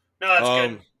 No,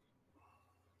 that's good.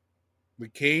 The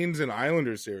Canes and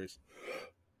Islanders series.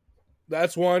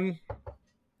 That's one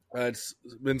that's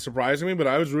been surprising me, but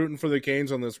I was rooting for the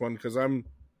Canes on this one because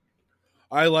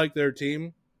I like their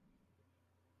team.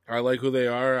 I like who they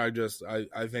are. I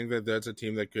think that that's a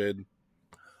team that could.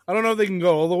 I don't know if they can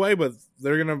go all the way, but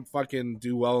they're gonna fucking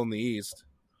do well in the East.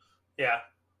 Yeah.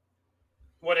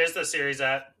 What is the series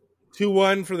at?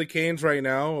 2-1 for the Canes right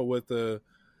now with the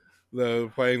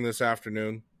playing this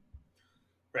afternoon.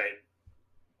 Right.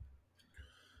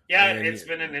 Yeah, it's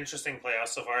been an interesting playoff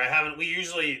so far. We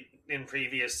usually in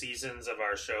previous seasons of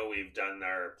our show we've done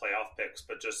our playoff picks,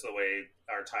 but just the way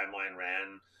our timeline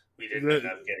ran, we didn't end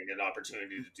up getting an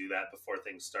opportunity to do that before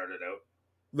things started out.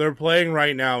 They're playing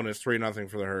right now, and it's 3-0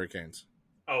 for the Hurricanes.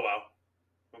 Oh wow,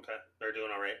 okay, they're doing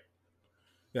all right.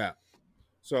 Yeah,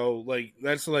 so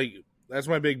that's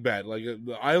my big bet. Like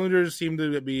the Islanders seem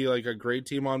to be like a great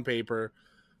team on paper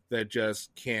that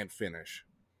just can't finish.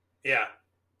 Yeah.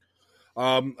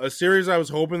 A series I was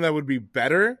hoping that would be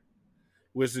better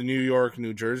was the New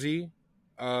York-New Jersey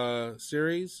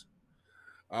series.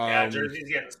 Jersey's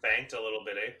getting spanked a little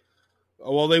bit, eh?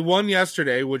 Well, they won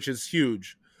yesterday, which is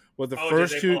huge. But the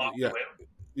first two,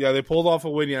 they pulled off a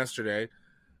win yesterday.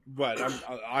 But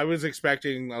I was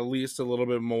expecting at least a little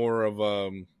bit more of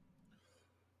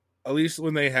at least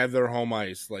when they had their home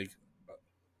ice, like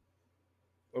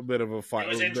a bit of a fight. It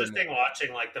was interesting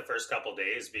watching like the first couple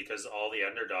days because all the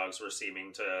underdogs were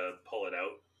seeming to pull it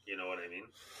out. You know what I mean?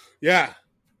 Yeah.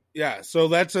 So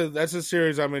that's a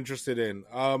series I'm interested in.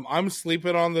 I'm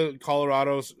sleeping on the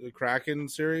Colorado Kraken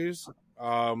series.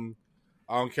 I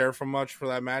don't care for much for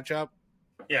that matchup.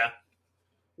 Yeah.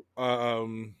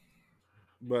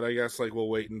 But I guess we'll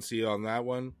wait and see on that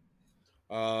one.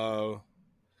 And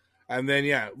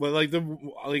then but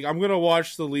I'm gonna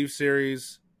watch the Leaf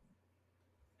series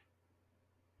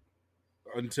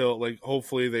until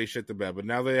hopefully they shit the bed. But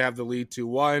now they have the lead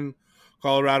 2-1.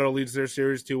 Colorado leads their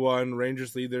series 2-1.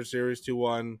 Rangers lead their series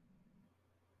 2-1.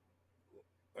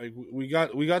 We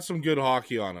got some good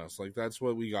hockey on us. That's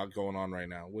what we got going on right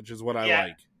now, which is what I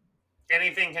like.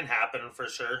 Anything can happen for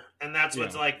sure, and that's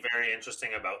what's very interesting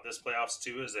about this playoffs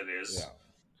too. Is it is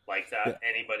like that. Yeah.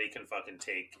 Anybody can fucking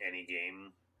take any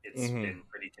game. It's been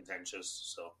pretty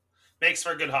contentious, so makes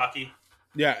for good hockey.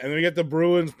 Yeah, and then we get the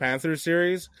Bruins-Panthers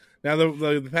series. Now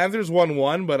the Panthers won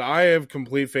 1, but I have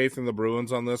complete faith in the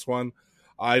Bruins on this one.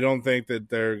 I don't think they're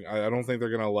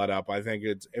going to let up. I think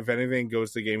it's, if anything,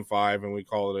 goes to Game 5 and we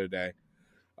call it a day.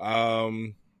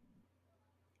 Then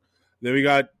we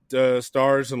got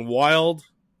Stars and Wild.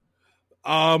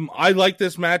 I like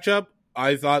this matchup.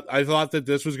 I thought that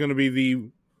this was going to be the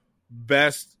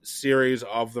best series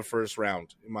of the first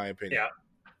round, in my opinion. Yeah.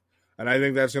 And I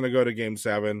think that's going to go to Game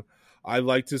 7. I'd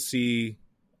like to see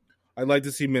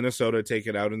Minnesota take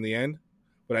it out in the end,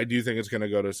 but I do think it's going to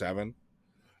go to 7.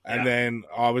 And then,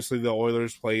 obviously, the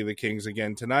Oilers play the Kings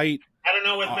again tonight. I don't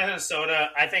know with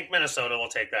Minnesota. I think Minnesota will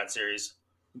take that series.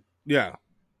 Yeah.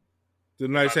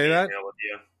 Didn't I say that?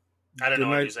 I don't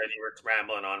know. You said you were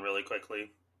rambling on really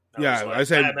quickly. I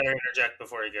said I better interject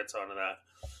before he gets onto that.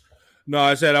 No,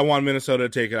 I said I want Minnesota to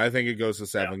take it. I think it goes to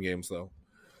 7 games, though.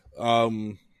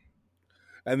 And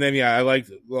then I like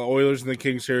the Oilers and the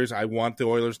Kings series. I want the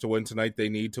Oilers to win tonight. They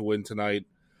need to win tonight.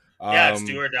 It's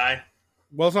do or die.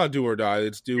 Well, it's not do or die.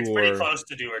 It's pretty close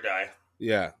to do or die.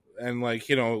 Yeah, and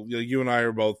you and I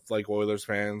are both like Oilers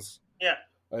fans. Yeah,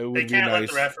 they can't let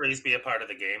the referees be a part of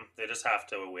the game. They just have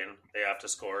to win. They have to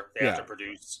score. They have to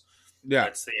produce. Yeah,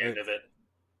 that's the end of it.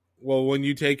 Well, when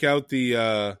you take out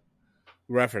the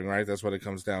refereeing, right? That's what it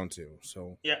comes down to.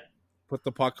 So put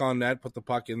the puck on net. Put the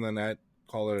puck in the net.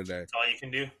 Call it a day. That's all you can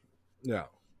do. Yeah.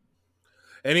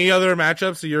 Any other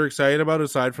matchups that you're excited about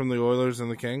aside from the Oilers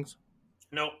and the Kings?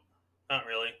 Nope, not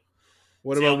really.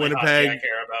 What about Winnipeg? I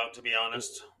care about, to be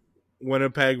honest.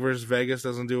 Winnipeg versus Vegas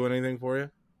doesn't do anything for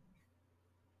you?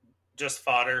 Just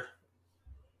fodder.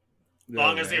 As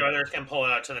long as the Oilers can pull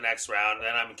it out to the next round,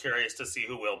 then I'm curious to see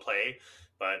who will play.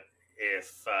 But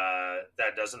if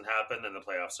that doesn't happen, then the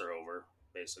playoffs are over,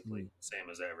 basically. Same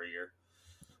as every year.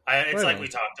 It's like we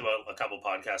talked about a couple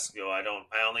podcasts ago. I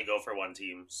only go for one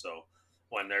team, so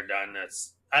when they're done,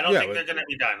 I don't think they're going to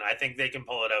be done. I think they can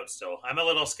pull it out still. I'm a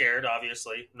little scared,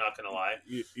 obviously. Not going to lie.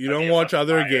 You don't watch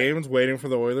other games waiting for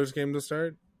the Oilers game to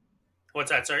start?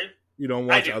 What's that, sorry? You don't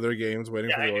watch other games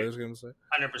waiting for the Oilers game to start?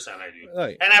 100% I do.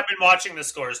 And I've been watching the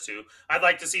scores, too. I'd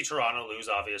like to see Toronto lose,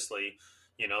 obviously.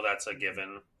 That's a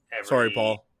given. Sorry,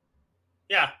 Paul.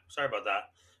 Yeah, sorry about that.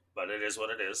 But it is what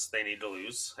it is. They need to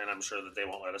lose, and I'm sure that they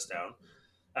won't let us down.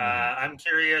 I'm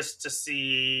curious to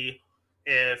see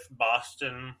if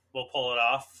Boston will pull it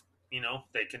off.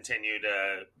 They continue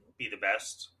to be the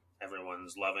best.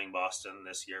 Everyone's loving Boston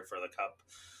this year for the Cup.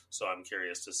 So I'm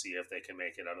curious to see if they can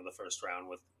make it out of the first round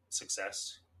with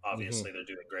success. Obviously, they're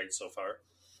doing great so far.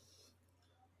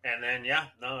 And then,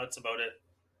 that's about it.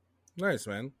 Nice,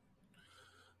 man.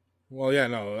 Well,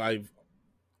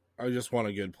 I just want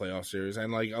a good playoff series,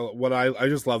 and I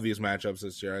just love these matchups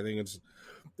this year. I think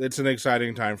it's an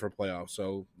exciting time for playoffs,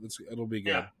 so it'll be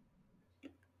good. Yeah.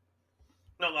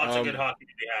 No, lots of good hockey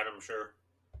to be had, I'm sure.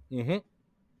 Mm-hmm.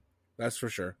 That's for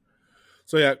sure.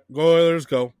 So go Oilers,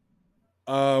 go.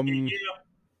 I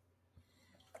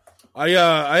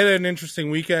had an interesting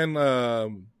weekend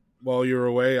while you were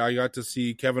away. I got to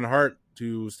see Kevin Hart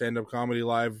do stand-up comedy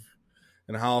live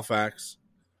in Halifax.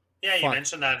 Yeah, you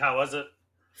mentioned that. How was it?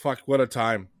 Fuck, what a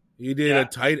time. He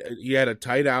did he had a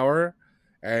tight hour,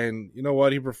 and you know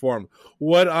what? He performed.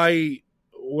 What I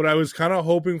was kind of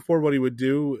hoping for what he would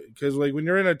do, because when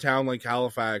you're in a town like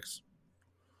Halifax,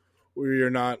 where you're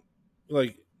not,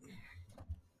 we're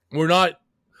not,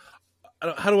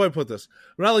 how do I put this?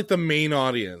 We're not the main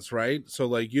audience, right?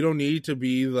 So you don't need to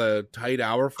be the tight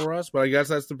hour for us, but I guess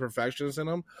that's the perfectionist in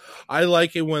him. I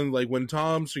like it when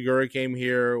Tom Segura came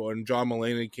here, when John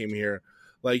Mulaney came here,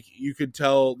 you could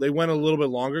tell they went a little bit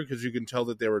longer because you can tell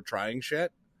that they were trying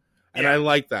shit. And I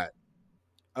like that.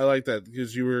 I like that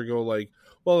because you were I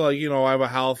have a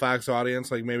Halifax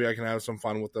audience. Maybe I can have some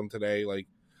fun with them today.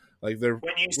 They're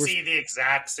when you see the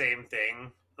exact same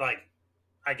thing, I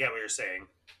get what you're saying.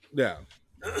 Yeah.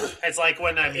 It's like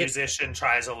when a musician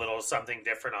tries a little something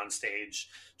different on stage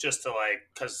just to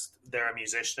because they're a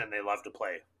musician and they love to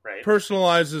play, right?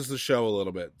 Personalizes the show a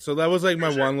little bit. So that was my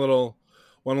one little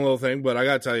thing, but I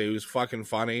gotta tell you, he was fucking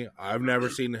funny. I've never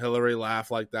seen Hillary laugh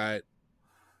like that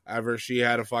ever. She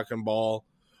had a fucking ball.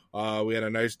 We had a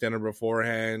nice dinner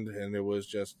beforehand, and it was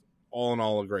just all in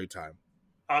all a great time.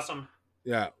 Awesome.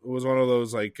 Yeah, it was one of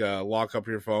those lock up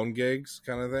your phone gigs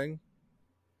kind of thing.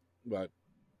 But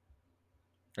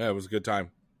yeah, it was a good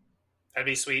time. That'd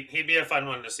be sweet. He'd be a fun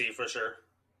one to see for sure.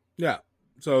 Yeah.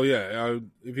 So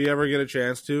if you ever get a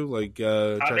chance to how check him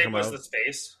out. How big was the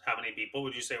space? How many people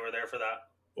would you say were there for that?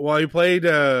 Well, he played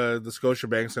the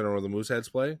Scotiabank Center where the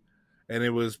Mooseheads play, and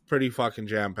it was pretty fucking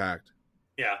jam packed.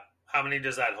 Yeah. How many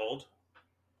does that hold?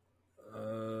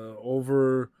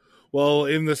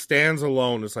 In the stands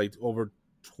alone, it's over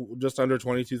just under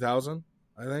 22,000,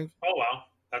 I think. Oh wow,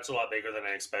 that's a lot bigger than I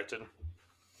expected.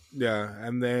 Yeah,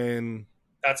 and then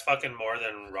that's fucking more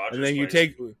than Rogers. And then you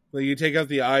take out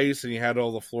the ice, and you had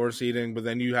all the floor seating, but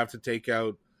then you have to take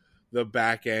out the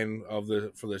back end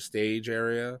for the stage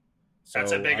area. So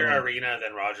that's a bigger arena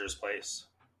than Rogers Place.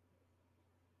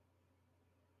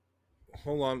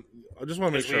 Hold on, I just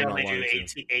want to make sure. We only do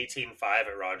 18.5 at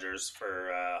Rogers for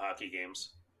hockey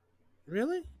games.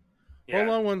 Really? Yeah.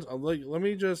 Hold on, let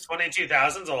me just.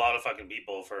 22,000's a lot of fucking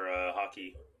people for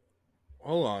hockey.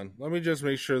 Hold on, let me just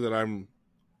make sure that I'm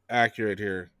accurate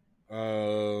here.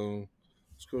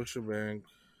 Scotiabank.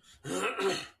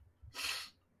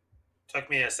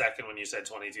 Took me a second when you said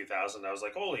 22,000. I was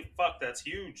like, holy fuck, that's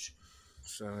huge.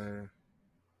 Center.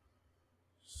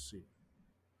 See.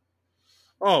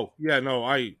 Oh, yeah, no,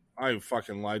 I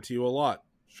fucking lied to you a lot,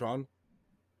 Sean.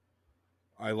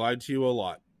 I lied to you a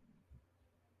lot.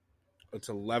 It's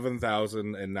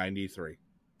 11,093.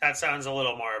 That sounds a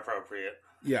little more appropriate.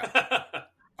 Yeah.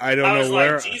 I don't know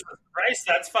where. like, Jesus Christ,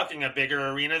 that's fucking a bigger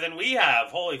arena than we have.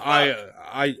 Holy fuck.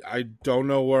 I don't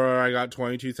know where I got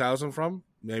 22,000 from.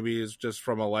 Maybe it's just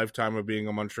from a lifetime of being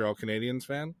a Montreal Canadiens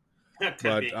fan.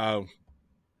 But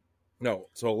no,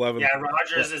 so 11. Yeah,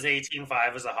 Rogers is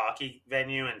 18.5 as a hockey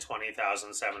venue and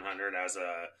 20,700 as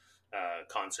a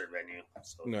concert venue.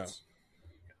 So no.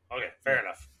 Okay, fair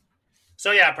enough.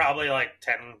 So yeah, probably like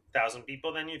 10,000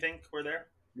 people. Then you think were there?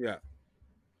 Yeah.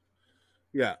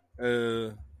 Yeah.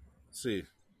 Let's see.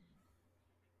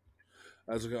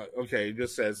 Okay, it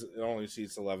just says it only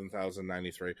seats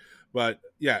 11,093. But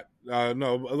yeah,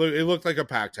 no, it looked like a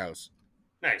packed house.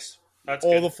 Nice. That's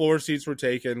all good. The floor seats were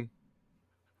taken.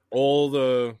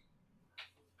 Except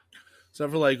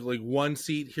for like one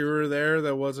seat here or there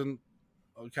that wasn't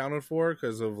accounted for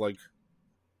because of like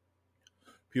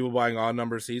people buying odd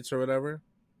number seats or whatever.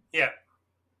 Yeah.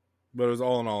 But it was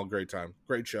all in all a great time.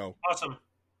 Great show. Awesome.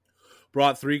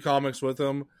 Brought 3 comics with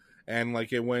him, and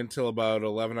like it went till about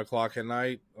 11 o'clock at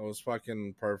night. It was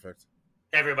fucking perfect.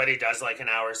 Everybody does like an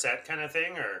hour set kind of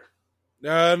thing, or?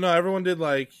 No, everyone did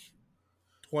like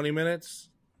 20 minutes,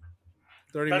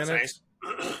 30 That's minutes.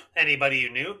 Nice. Anybody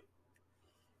you knew?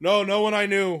 No one I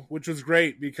knew, which was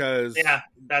great because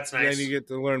that's nice. Then you get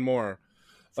to learn more.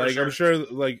 For sure. I'm sure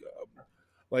like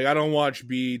I don't watch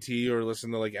BET or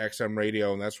listen to like XM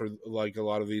radio, and that's where like a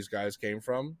lot of these guys came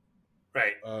from,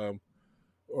 right?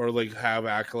 Or like have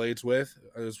accolades with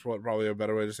is probably a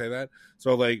better way to say that.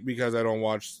 So like because I don't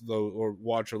watch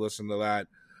or listen to that,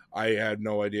 I had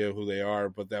no idea who they are.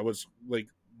 But that was like,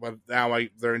 but now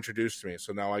they're introduced to me,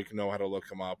 so now I can know how to look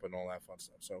them up and all that fun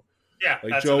stuff. So yeah,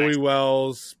 like Joey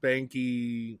Wells,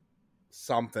 Spanky,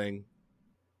 something.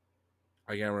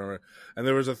 I can't remember. And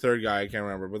there was a third guy, I can't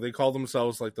remember. But they called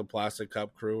themselves like the Plastic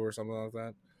Cup Crew or something like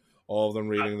that. All of them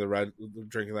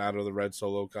drinking out of the red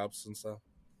Solo cups and stuff.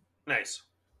 Nice.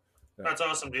 Yeah. That's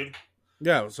awesome, dude.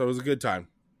 Yeah, so it was a good time.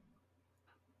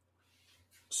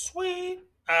 Sweet.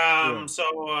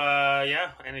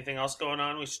 Anything else going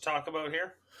on we should talk about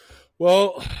here?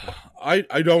 Well, I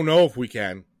don't know if we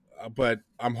can, but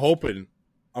I'm hoping.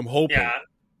 Yeah,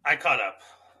 I caught up.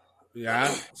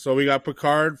 Yeah, so we got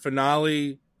Picard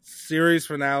series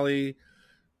finale,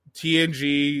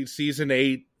 TNG season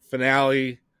 8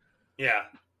 finale. Yeah.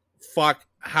 Fuck,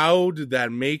 how did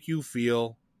that make you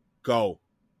feel? Go.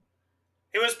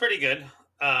 It was pretty good.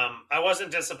 I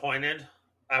wasn't disappointed.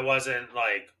 I wasn't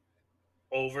like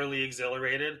overly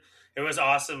exhilarated. It was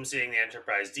awesome seeing the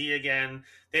Enterprise D again.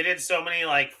 They did so many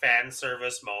like fan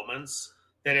service moments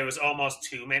that it was almost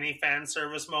too many fan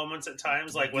service moments at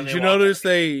times. Like when did you notice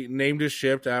they named his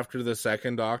ship after the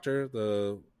second Doctor,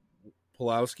 the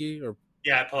Pulaski or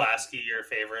Pulaski, your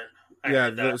favorite?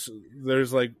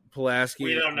 There's like Pulaski.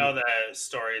 We don't know the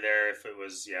story there if it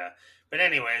was but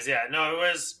anyways, no,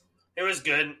 it was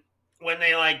good when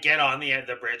they like get on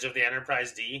the bridge of the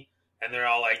Enterprise D and they're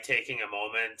all like taking a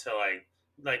moment to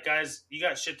like guys, you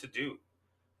got shit to do.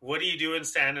 What are you doing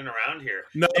standing around here?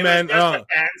 No, it man. was just a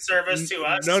fan service to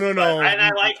us. No. And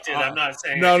I liked it. I'm not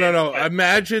saying no. But...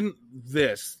 Imagine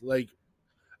this. Like,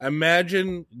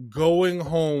 imagine going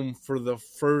home for the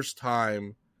first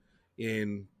time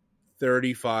in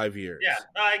 35 years. Yeah,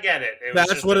 no, I get it.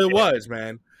 That's what it was,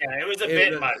 man. Yeah, it was a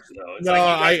bit much, though.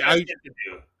 It's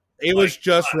it was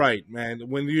just right, man.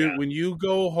 When you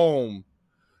go home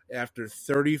after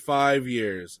 35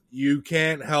 years, you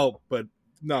can't help but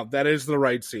no, that is the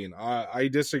right scene. I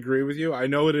disagree with you. I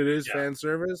know what it is, fan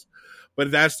service, but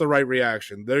that's the right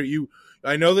reaction.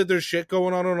 I know that there's shit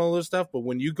going on and all this stuff, but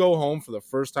when you go home for the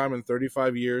first time in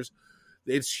 35 years,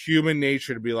 it's human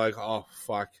nature to be like, oh,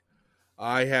 fuck.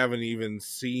 I haven't even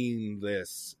seen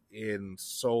this in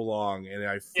so long, and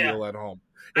I feel at home.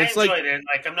 It's I enjoyed it.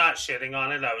 Like, I'm not shitting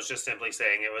on it. I was just simply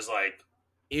saying it was like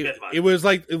it was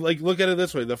like look at it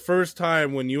this way. The first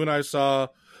time when you and I saw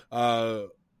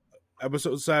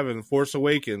Episode 7, Force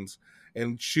Awakens,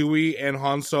 and Chewie and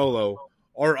Han Solo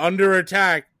are under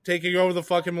attack, taking over the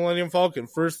fucking Millennium Falcon.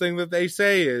 First thing that they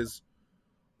say is,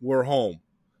 we're home.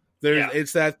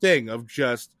 It's that thing of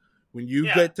just, when you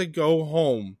get to go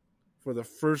home for the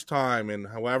first time in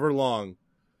however long,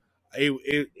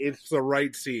 it's the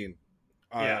right scene,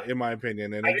 in my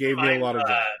opinion, and it gave me a lot of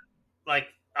joy.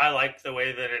 I liked the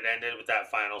way that it ended with that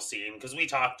final scene, because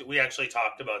we actually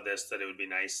talked about this, that it would be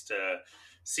nice to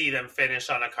see them finish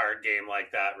on a card game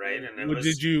like that, right? And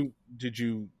did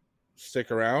you stick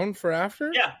around for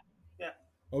after? Yeah.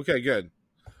 Okay, good.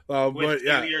 With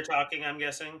you're talking, I'm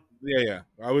guessing. Yeah.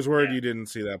 I was worried you didn't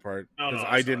see that part because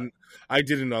I didn't. I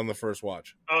didn't on the first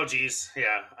watch. Oh, geez,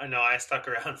 yeah. I know. I stuck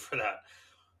around for that.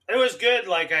 It was good.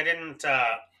 Like I didn't.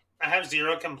 I have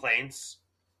zero complaints.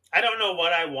 I don't know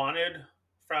what I wanted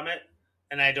from it,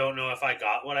 and I don't know if I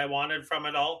got what I wanted from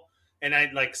it all. And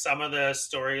I like some of the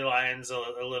storylines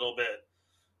a little bit.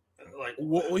 Like,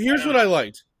 well, here's what I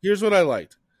liked.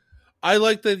 I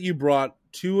like that you brought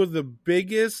two of the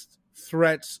biggest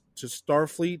threats to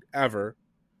Starfleet ever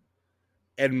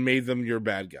and made them your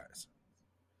bad guys.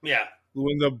 Yeah.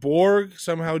 When the Borg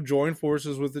somehow joined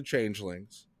forces with the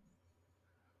Changelings,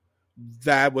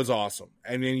 that was awesome.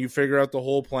 And then you figure out the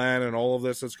whole plan and all of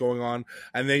this that's going on,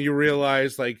 and then you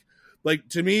realize, like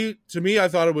to me, I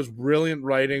thought it was brilliant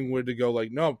writing to go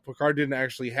like, no, Picard didn't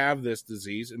actually have this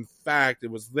disease. In fact,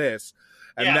 it was this,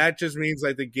 and that just means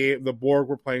like the Borg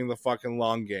were playing the fucking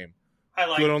long game. I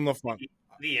like good on the front.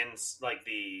 The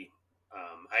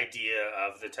idea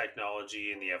of the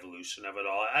technology and the evolution of it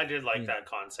all. I did like that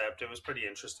concept. It was pretty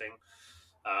interesting.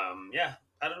 I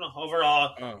don't know.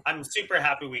 Overall, I'm super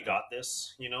happy we got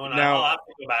this. And I'll have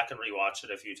to go back and rewatch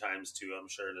it a few times too. I'm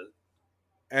sure to.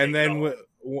 And then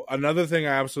another thing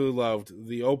I absolutely loved,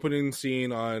 the opening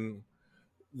scene on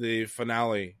the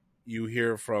finale, you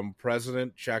hear from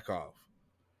President Chekhov.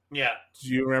 Yeah. Do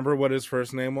you remember what his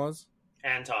first name was?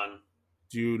 Anton.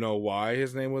 Do you know why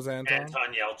his name was Anton? Anton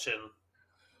Yelchin.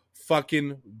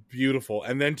 Fucking beautiful.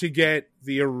 And then to get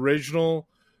the original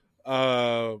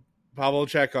Pavel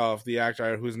Chekhov, the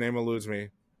actor whose name eludes me.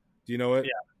 Do you know it?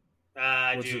 Yeah.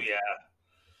 I do, yeah.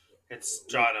 It's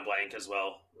drawing a blank as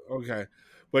well. Okay.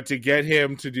 But to get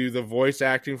him to do the voice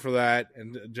acting for that,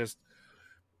 and just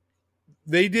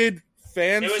they did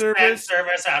fan service. It was fan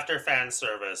service after fan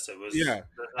service. It was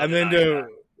and then the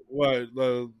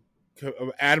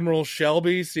Admiral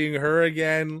Shelby, seeing her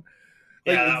again,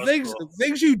 like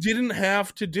things you didn't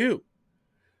have to do.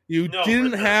 You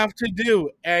didn't have to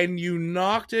do, and you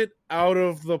knocked it out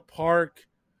of the park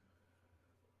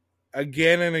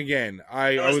again and again.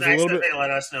 It was nice that they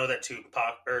let us know that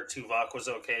Tuvok was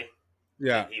okay.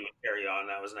 Yeah, and he would carry on.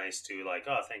 That was nice too. Like,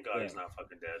 oh, thank God he's not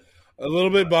fucking dead. A little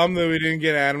bit bummed that we didn't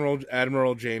get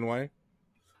Admiral Janeway.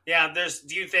 Yeah,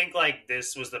 do you think like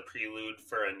this was the prelude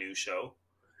for a new show?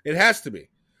 It has to be.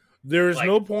 There is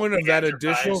no point of that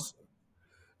additional.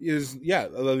 There's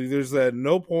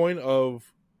no point of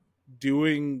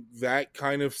doing that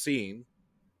kind of scene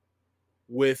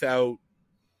without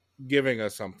giving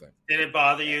us something. Did it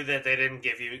bother you that they didn't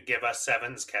give us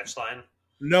Seven's catch line?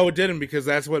 No, it didn't, because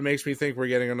that's what makes me think we're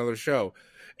getting another show.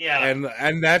 Yeah.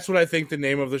 And that's what I think the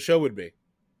name of the show would be.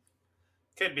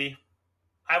 Could be.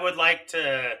 I would like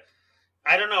to,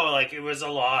 I don't know, like it was a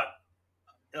lot.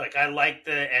 Like I like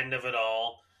the end of it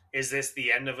all. Is this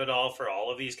the end of it all for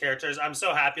all of these characters? I'm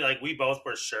so happy. Like we both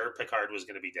were sure Picard was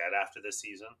going to be dead after this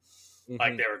season. Mm-hmm.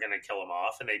 Like they were going to kill him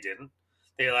off, and they didn't.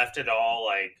 They left it all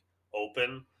like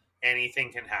open.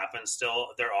 Anything can happen still.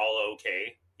 They're all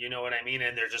okay. You know what I mean?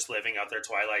 And they're just living out their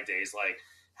twilight days, like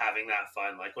having that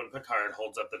fun. Like when Picard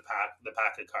holds up the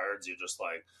pack of cards, you're just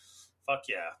like, fuck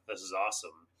yeah, this is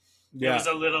awesome. Yeah. It was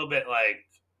a little bit like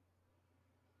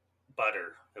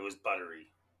butter. It was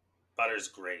buttery. Butter's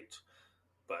great.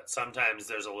 But sometimes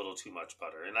there's a little too much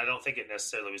butter. And I don't think it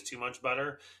necessarily was too much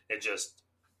butter. It just,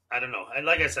 I don't know. And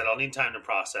like I said, I'll need time to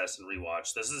process and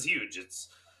rewatch. This is huge. It's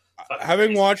having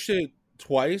crazy. Watched it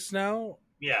twice now.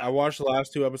 Yeah. I watched the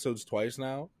last two episodes twice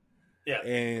now. Yeah.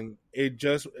 And it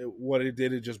just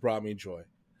brought me joy.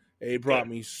 It brought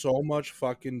me so much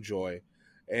fucking joy.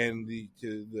 And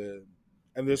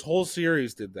and this whole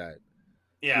series did that.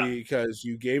 Yeah. Because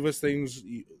you gave us things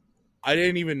I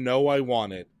didn't even know I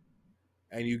wanted.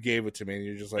 And you gave it to me, and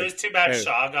you're just like, it was too bad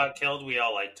Shaw got killed. We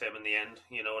all liked him in the end.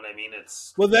 You know what I mean?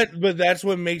 But that's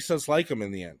what makes us like him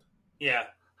in the end. Yeah.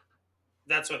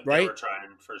 That's what they were trying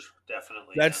for,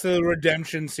 definitely. That's the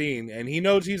redemption scene, and he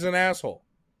knows he's an asshole.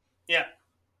 Yeah,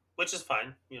 which is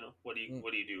fine. You know, what do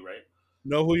you do, right?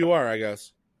 Know who you are, I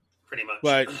guess. Pretty much.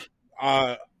 But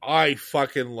I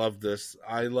fucking love this.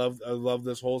 I love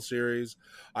this whole series.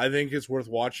 I think it's worth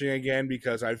watching again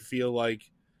because I feel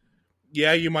like,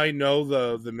 yeah, you might know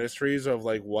the mysteries of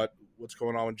like what's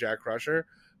going on with Jack Crusher,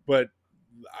 but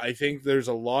I think there's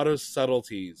a lot of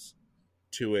subtleties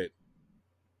to it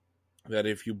that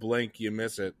if you blink, you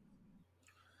miss it.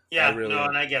 Yeah,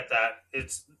 and I get that.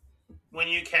 It's when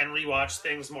you can rewatch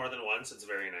things more than once, it's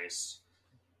very nice.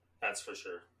 That's for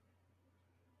sure.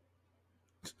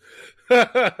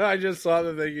 I just saw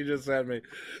the thing you just sent me.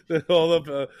 Hold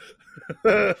up.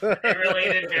 It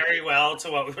related very well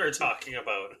to what we were talking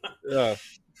about. Yeah.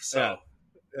 So.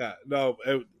 Yeah. No,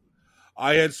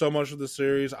 I had so much of the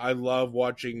series. I love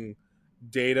watching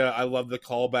Data. I love the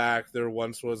callback. There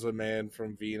once was a man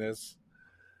from Venus.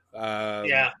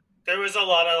 Yeah, there was a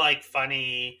lot of like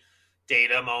funny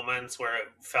Data moments where it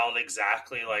felt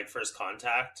exactly like First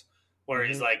Contact, where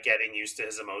he's like getting used to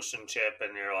his emotion chip,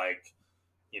 and you're like,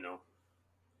 you know,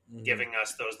 giving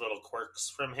us those little quirks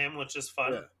from him, which is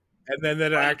fun. Yeah. And then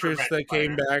that actress that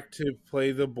came back to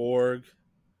play the Borg,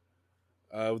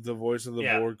 the voice of the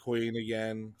Borg Queen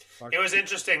again. It was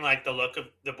interesting, like the look of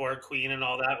the Borg Queen and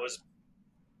all that was.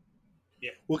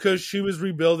 Yeah. Well, because she was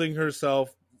rebuilding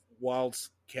herself whilst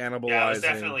cannibalizing. Yeah, it was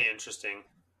definitely interesting.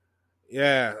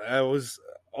 Yeah,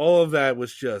 all of that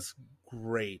was just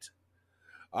great.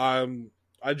 I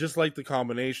just like the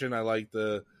combination. I like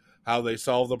how they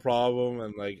solve the problem,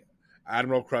 and like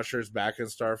Admiral Crusher's back in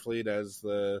Starfleet as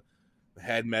the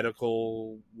head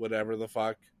medical whatever the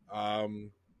fuck.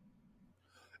 And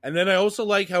then I also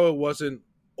like how it wasn't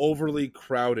overly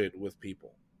crowded with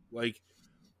people. Like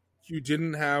you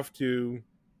didn't have to.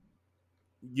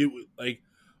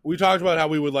 We talked about how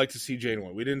we would like to see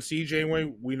Janeway. We didn't see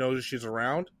Janeway. We know that she's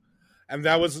around, and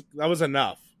that was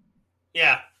enough.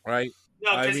 Yeah. Right.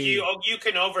 No, because you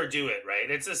can overdo it, right?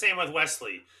 It's the same with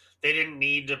Wesley. They didn't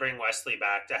need to bring Wesley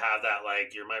back to have that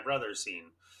like "you're my brother" scene.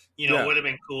 It would have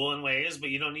been cool in ways,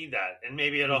 but you don't need that. And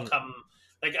maybe it'll come.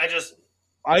 Like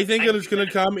I think it's going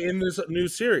to come in this new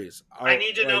series. I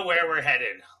need to know where we're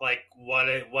headed. Like what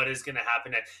is going to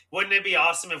happen next. Wouldn't it be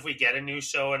awesome if we get a new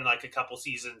show and like a couple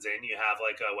seasons in, you have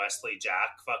like a Wesley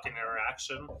Jack fucking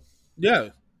interaction? Yeah,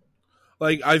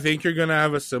 like I think you're going to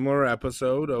have a similar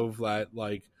episode of that.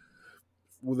 Like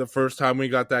the first time we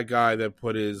got that guy that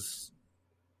put his.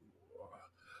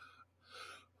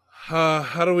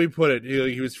 How do we put it?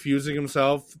 He was fusing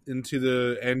himself into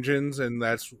the engines, and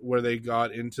that's where they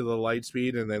got into the light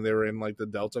speed, and then they were in like the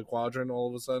Delta Quadrant all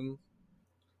of a sudden.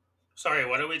 Sorry,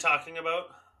 what are we talking about?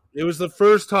 It was the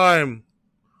first time.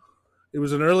 It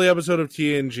was an early episode of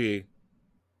TNG,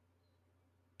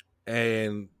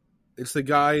 and it's the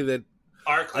guy that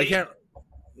Barkley.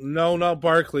 No, not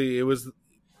Barkley. It was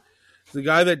the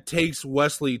guy that takes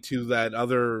Wesley to that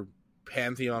other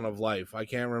pantheon of life. I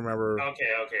can't remember. Okay,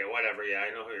 whatever. Yeah,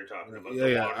 I know who you're talking about.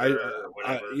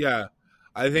 Yeah.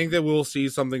 I think that we'll see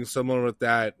something similar with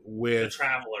that with the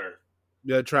Traveler.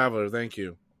 Yeah, Traveler. Thank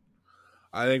you.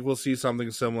 I think we'll see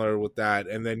something similar with that,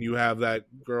 and then you have that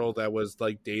girl that was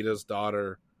like Data's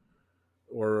daughter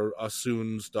or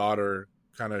Asun's daughter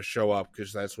kind of show up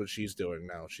because that's what she's doing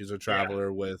now. She's a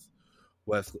Traveler with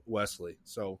Wesley.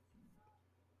 So.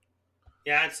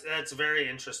 Yeah, that's very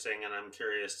interesting, and I'm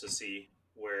curious to see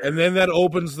where. And then that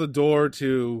opens the door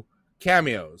to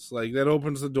cameos. Like that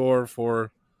opens the door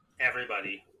for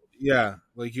everybody. Yeah,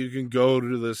 like you can go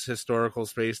to this historical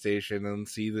space station and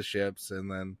see the ships, and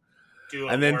then do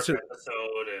a Worf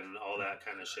episode and all that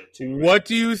kind of shit too. Right? What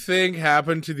do you think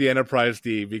happened to the Enterprise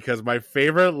D? Because my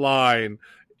favorite line,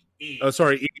 E.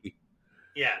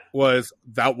 Yeah, was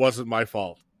that wasn't my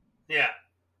fault. Yeah,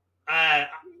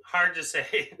 hard to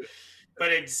say.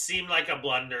 But it seemed like a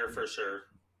blunder for sure.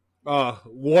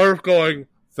 Worf going,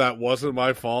 that wasn't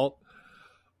my fault.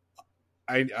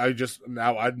 I just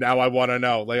now I want to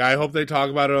know. Like I hope they talk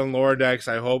about it on Lower Decks.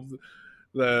 I hope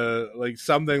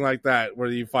something like that where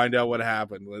you find out what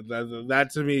happened. That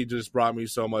to me just brought me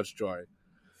so much joy.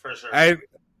 For sure.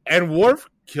 And Worf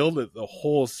killed it the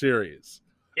whole series.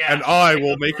 Yeah. And I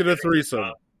will make it a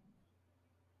threesome.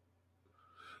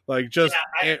 Like just.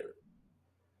 Yeah,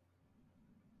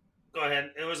 Go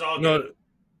ahead. It was all good.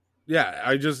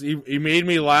 Yeah, he made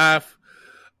me laugh.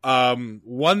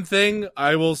 One thing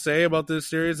I will say about this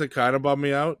series that kind of bummed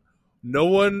me out, no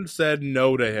one said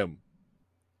no to him.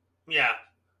 Yeah.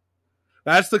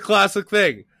 That's the classic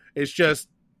thing. It's just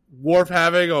Worf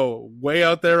having a way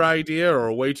out there idea or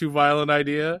a way too violent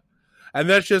idea. And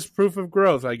that's just proof of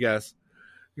growth, I guess.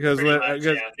 Because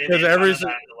every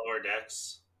Lower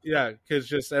Decks. Yeah, because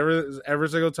just every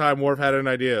single time Worf had an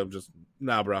idea, I'm just,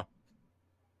 nah, bro.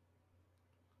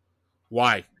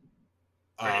 Why?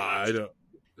 I don't.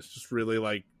 It's just really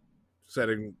like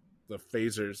setting the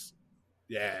phasers.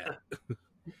 Yeah.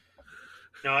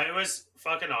 No, it was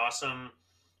fucking awesome.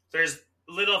 There's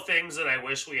little things that I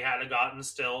wish we had gotten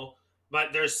still,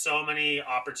 but there's so many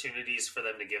opportunities for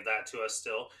them to give that to us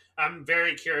still. I'm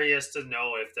very curious to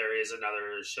know if there is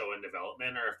another show in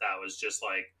development or if that was just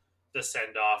like the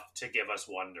send off to give us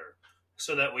wonder,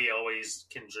 so that we always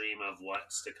can dream of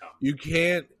what's to come. You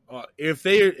can't if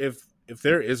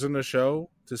there isn't a show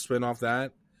to spin off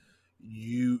that,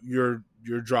 you're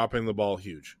dropping the ball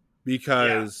huge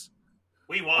because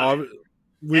we want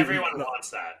everyone wants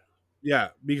that. Yeah,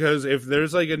 because if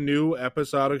there's like a new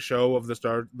episodic show of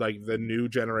the new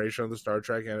generation of the Star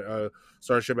Trek and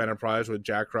Starship Enterprise with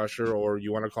Jack Crusher, or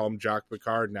you want to call him Jack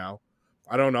Picard now,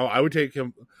 I don't know. I would take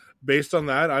him based on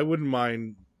that. I wouldn't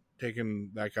mind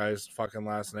taking that guy's fucking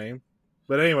last name.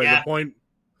 But anyway,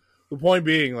 the point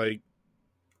being,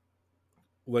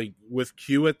 like with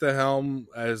Q at the helm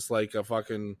as like a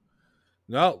fucking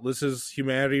no, this is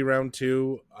Humanity Round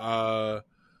 2.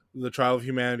 The Trial of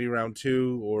Humanity Round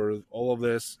 2, or all of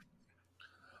this.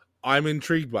 I'm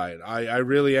intrigued by it. I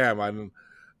really am. I'm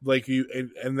like you,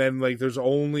 and then like there's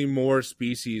only more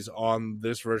species on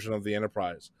this version of the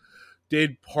Enterprise.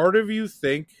 Did part of you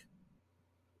think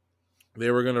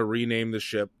they were going to rename the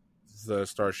ship the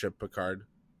Starship Picard?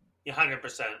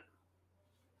 100%.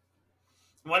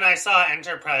 When I saw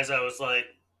Enterprise, I was like,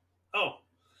 "Oh,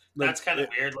 that's kind of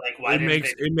weird." Like, why didn't they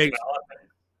develop it?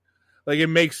 Like, it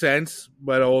makes sense,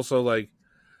 but also like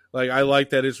I like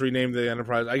that it's renamed the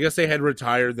Enterprise. I guess they had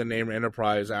retired the name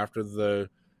Enterprise after the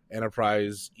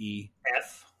Enterprise E.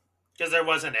 F, because there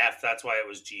was an F. That's why it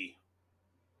was G.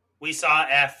 We saw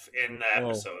F in the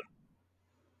episode.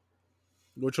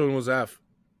 Which one was F?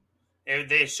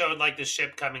 They showed like the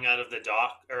ship coming out of the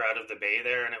dock or out of the bay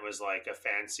there, and it was like a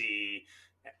fancy.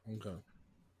 Okay.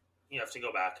 You have to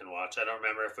go back and watch. I don't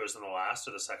remember if it was in the last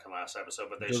or the second last episode,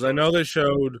 but because I know they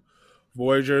showed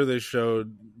Voyager, they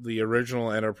showed the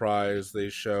original Enterprise, they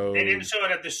didn't show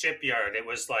it at the shipyard. It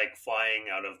was like flying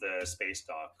out of the space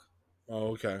dock.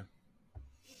 Oh, okay.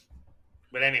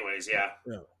 But anyways, yeah.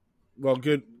 Well,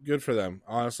 good for them.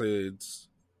 Honestly, it's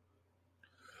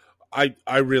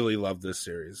I really love this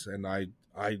series, and I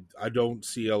don't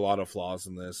see a lot of flaws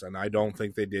in this, and I don't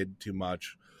think they did too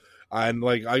much. And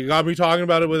like I got me talking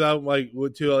about it without my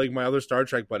other Star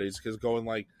Trek buddies, because going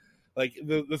like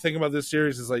the thing about this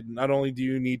series is like not only do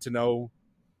you need to know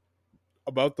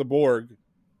about the Borg,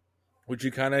 which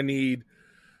you kind of need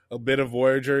a bit of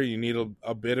Voyager, you need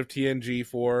a bit of TNG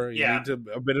for, you need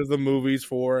a bit of the movies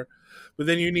for, but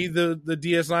then you need the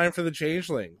DS9 for the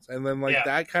Changelings, and then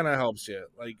that kind of helps you.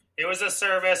 Like it was a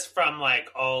service from like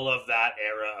all of that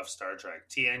era of Star Trek,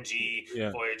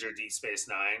 TNG, Voyager, Deep Space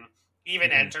Nine.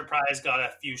 Even Enterprise got a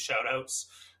few shout outs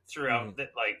throughout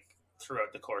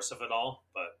throughout the course of it all,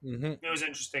 but it was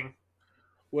interesting.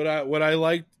 What I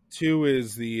liked too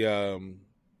is the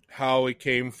how it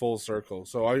came full circle.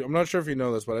 So I'm not sure if you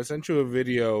know this, but I sent you a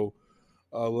video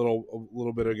a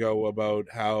little bit ago about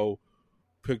how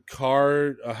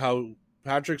how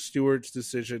Patrick Stewart's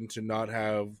decision to not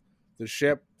have the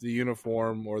ship, the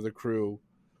uniform, or the crew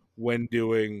when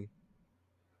doing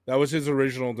that was his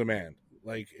original demand.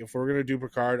 Like, if we're gonna do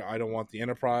Picard, I don't want the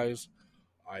Enterprise.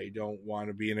 I don't want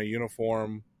to be in a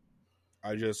uniform.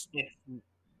 I just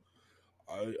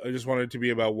want it to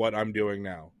be about what I'm doing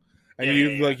now. And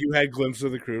you had glimpses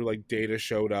of the crew, like Data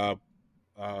showed up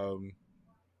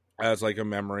as like a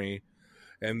memory,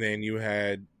 and then you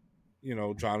had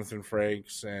Jonathan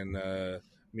Frakes and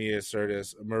Marina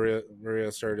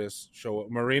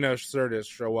Sirtis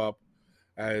show up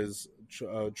as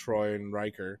Troy and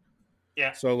Riker.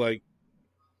 Yeah. So like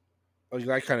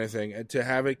that kind of thing, and to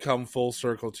have it come full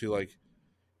circle to like,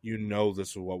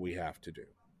 this is what we have to do,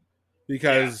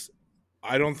 because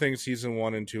I don't think season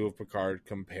 1 and 2 of Picard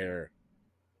compare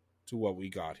to what we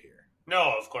got here.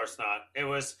 No, of course not. It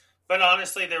was, but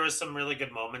honestly, there was some really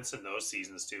good moments in those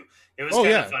seasons too. It was kind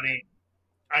of funny.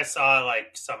 I saw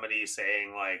like somebody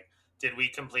saying like, did we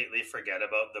completely forget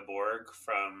about the Borg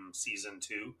from season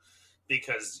 2?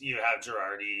 Because you have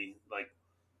Girardi like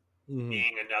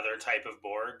being another type of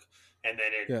Borg, and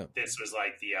then this was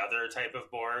like the other type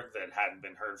of Borg that hadn't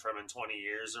been heard from in 20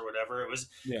 years or whatever. It was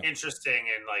interesting,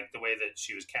 and like the way that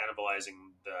she was cannibalizing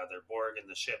the other Borg in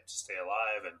the ship to stay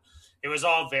alive, and it was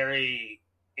all very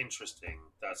interesting.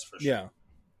 That's for sure.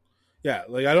 Yeah.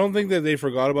 Like I don't think that they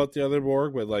forgot about the other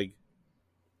Borg, but like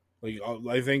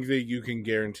I think that you can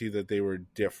guarantee that they were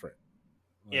different.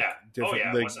 Like,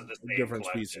 different, it wasn't the same different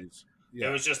collective. species. Yeah.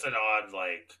 It was just an odd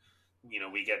like.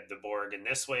 We get the Borg in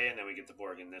this way, and then we get the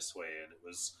Borg in this way, and it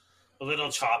was a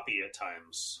little choppy at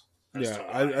times. Yeah,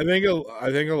 I think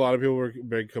a lot of people were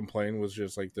big complaint was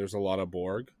just like there's a lot of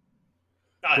Borg,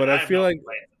 but I feel like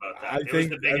it was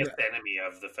the biggest enemy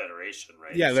of the Federation,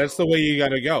 right? Yeah, that's the way you got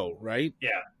to go, right?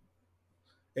 Yeah,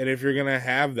 and if you're gonna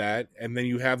have that, and then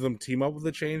you have them team up with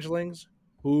the Changelings,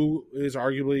 who is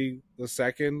arguably the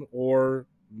second or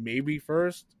maybe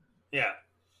first, yeah.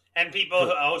 And people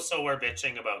also were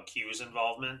bitching about Q's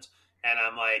involvement, And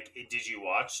I'm like, did you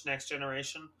watch Next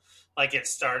Generation? Like, it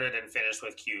started and finished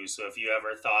with Q. So if you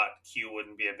ever thought Q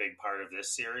wouldn't be a big part of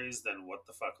this series, then what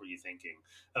the fuck were you thinking?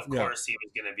 Of course, he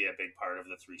was going to be a big part of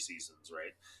the 3 seasons,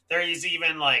 right? There is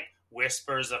even like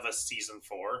whispers of a season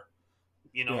 4.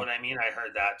 You know what I mean? I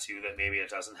heard that too, that maybe it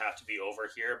doesn't have to be over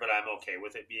here, but I'm okay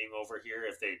with it being over here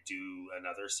if they do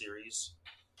another series.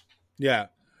 Yeah.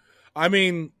 I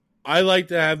mean, I like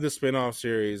to have the spin-off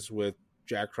series with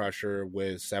Jack Crusher,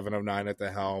 with 7 of 9 at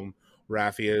the helm,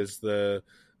 Raffi as the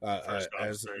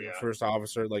first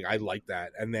officer. Like, I like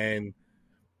that. And then,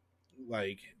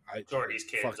 like, Jordy's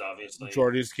kids, obviously.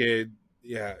 Jordy's kid,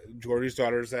 yeah. Jordy's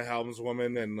daughter's the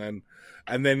helmswoman,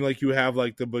 and then like you have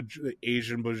like the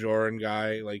Asian Bajoran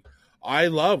guy. Like, I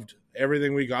loved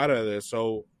everything we got out of this.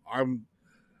 So I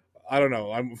don't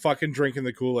know. I'm fucking drinking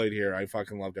the Kool-Aid here. I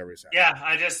fucking loved every second.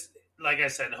 Yeah, like I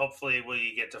said, hopefully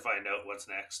we get to find out what's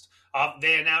next.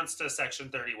 They announced a Section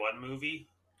 31 movie.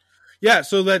 Yeah,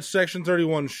 so that Section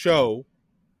 31 show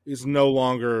is no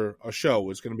longer a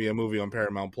show. It's going to be a movie on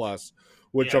Paramount Plus,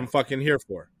 which I'm fucking here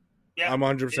for. Yeah, I'm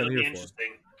 100% here for.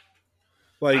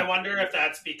 Like, I wonder if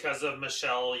that's because of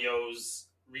Michelle Yeoh's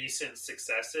recent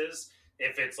successes.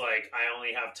 If it's like, I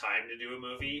only have time to do a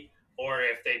movie, or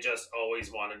if they just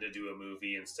always wanted to do a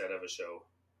movie instead of a show.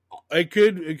 It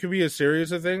could be a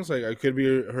series of things. Like, it could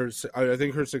be I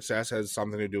think her success has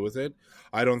something to do with it.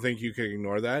 I don't think you can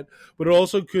ignore that. But it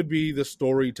also could be the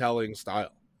storytelling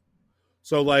style.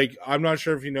 So, like, I'm not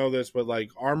sure if you know this, but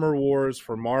like Armor Wars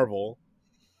for Marvel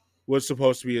was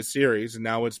supposed to be a series, and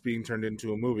now it's being turned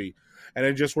into a movie. And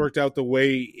it just worked out the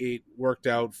way it worked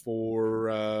out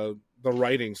for the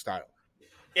writing style.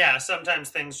 Yeah,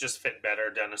 sometimes things just fit better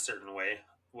done a certain way,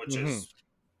 which is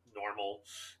normal.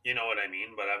 You know what I mean?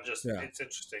 But it's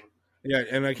interesting. Yeah,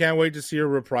 and I can't wait to see her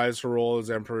reprise her role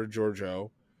as Emperor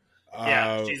Giorgio.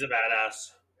 Yeah, she's a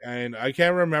badass. And I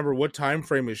can't remember, what time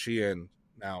frame is she in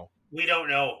now? We don't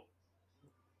know.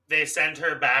 They sent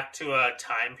her back to a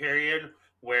time period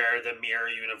where the mirror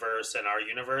universe and our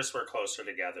universe were closer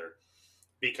together.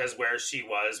 Because where she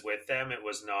was with them, it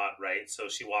was not right. So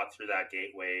she walked through that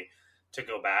gateway to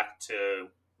go back to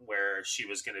where she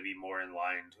was going to be more in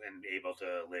line and able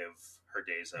to live her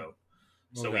days out.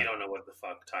 So we don't know what the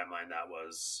fuck timeline that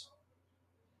was.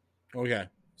 Okay.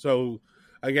 So,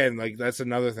 again, like, that's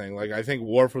another thing. Like, I think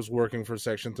Worf was working for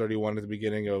Section 31 at the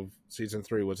beginning of Season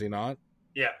 3, was he not?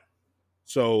 Yeah.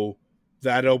 So,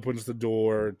 that opens the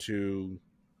door to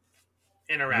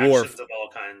interactions Worf. Of all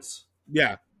kinds.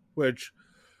 Yeah, which,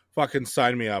 fucking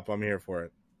sign me up. I'm here for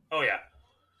it. Oh, yeah.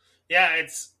 Yeah,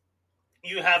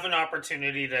 you have an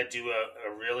opportunity to do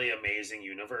a really amazing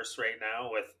universe right now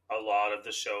with a lot of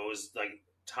the shows, like,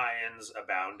 tie-ins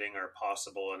abounding are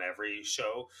possible in every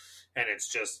show, and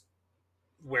it's just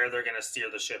where they're going to steer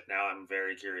the ship now. I'm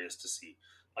very curious to see.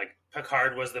 Like,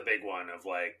 Picard was the big one of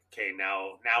like, okay,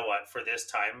 now what for this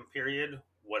time period?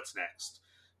 What's next?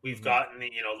 We've gotten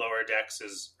the, Lower Decks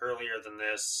is earlier than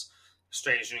this.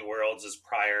 Strange New Worlds is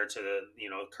prior to the,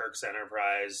 Kirk's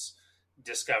Enterprise.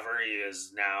 Discovery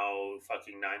is now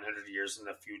fucking 900 years in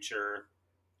the future.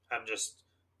 I'm just,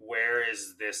 where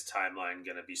is this timeline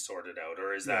going to be sorted out?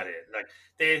 Or is that it? Like,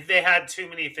 they had too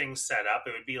many things set up.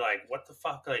 It would be like, what the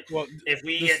fuck? Like, if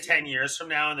we get 10 years from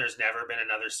now and there's never been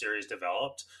another series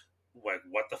developed, like,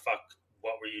 what the fuck?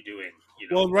 What were you doing?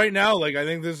 Well, right now, like, I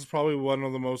think this is probably one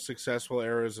of the most successful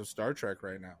eras of Star Trek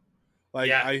right now. Like,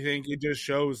 I think it just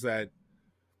shows that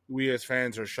we as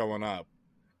fans are showing up.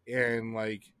 And,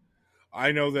 like,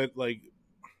 I know that, like,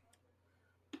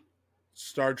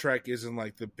 Star Trek isn't,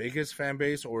 like, the biggest fan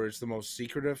base, or it's the most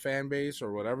secretive fan base,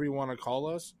 or whatever you want to call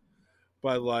us.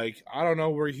 But, like, I don't know,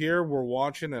 we're here, we're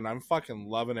watching, and I'm fucking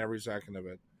loving every second of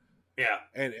it. Yeah.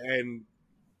 And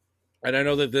I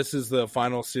know that this is the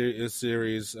final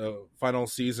series, final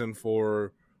season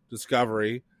for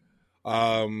Discovery.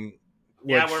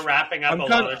 We're wrapping up a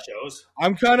lot of shows.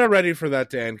 I'm kind of ready for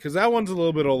that to end, because that one's a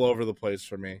little bit all over the place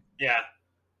for me. Yeah.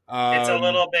 It's a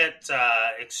little bit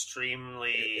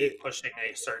extremely pushing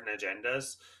certain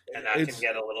agendas, and that can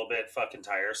get a little bit fucking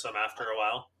tiresome after a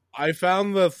while. I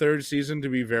found the third season to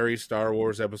be very Star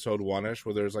Wars Episode 1-ish,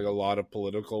 where there's, like, a lot of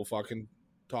political fucking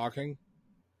talking.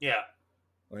 Yeah.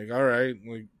 Like, all right,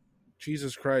 like,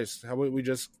 Jesus Christ, how about we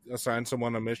just assign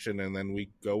someone a mission and then we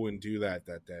go and do that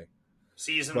day?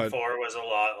 Season 4 was a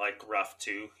lot, like, rough,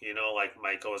 too. Like,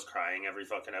 Michael was crying every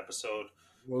fucking episode.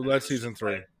 Well, that's Season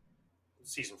 3.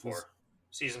 Season 4.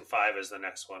 Season 5 is the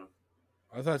next one.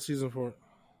 I thought Season 4...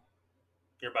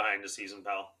 You're behind a season,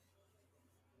 pal.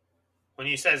 When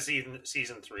you said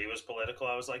season 3 was political,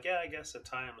 I was like, yeah, I guess at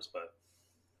times, but...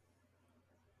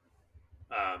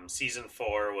 Season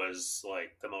 4 was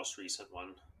like the most recent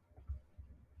one.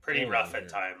 Pretty rough at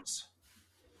times.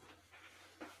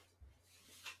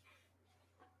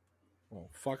 Well,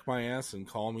 fuck my ass and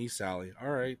call me Sally. All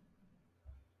right.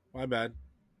 My bad.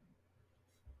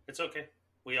 It's okay.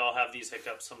 We all have these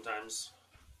hiccups sometimes.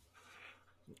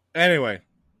 Anyway.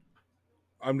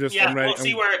 I'm ready. We'll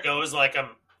see where it goes. Like,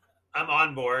 I'm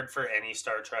on board for any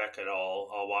Star Trek at all.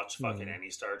 I'll watch fucking any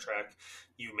Star Trek.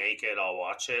 You make it, I'll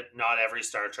watch it. Not every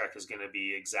Star Trek is going to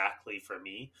be exactly for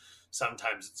me.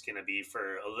 Sometimes it's going to be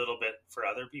for a little bit for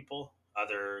other people,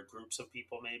 other groups of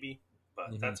people maybe,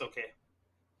 but that's okay.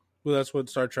 Well, that's what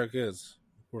Star Trek is.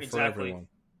 We're for everyone.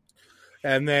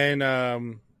 And then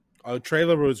a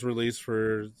trailer was released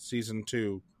for season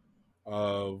 2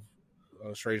 of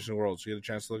Strange New Worlds. You get a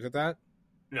chance to look at that?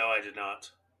 No, I did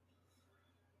not.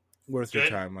 Worth your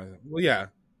time, I think. Well, yeah,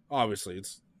 obviously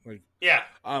it's like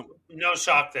no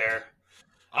shock there.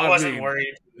 I wasn't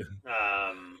worried.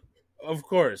 Of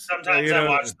course, sometimes I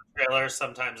watch the trailer,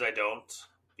 sometimes I don't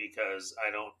because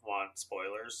I don't want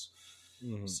spoilers.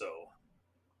 So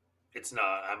it's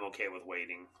not. I'm okay with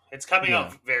waiting. It's coming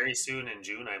out very soon in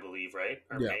June, I believe, right?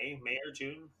 Or May or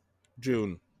June?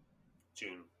 June.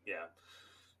 Yeah,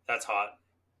 that's hot.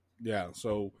 Yeah,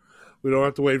 so we don't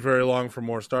have to wait very long for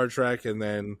more Star Trek, and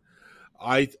then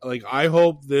I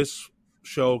hope this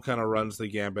show kind of runs the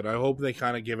gambit. I hope they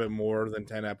kind of give it more than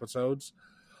 10 episodes.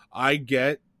 I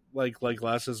get like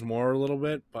less is more a little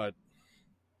bit, but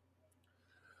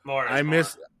more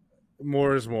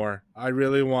is more. I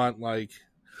really want like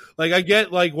I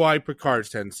get like why Picard's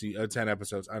 10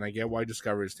 episodes, and I get why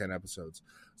Discovery's 10 episodes.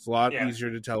 It's a lot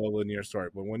easier to tell a linear story,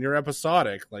 but when you're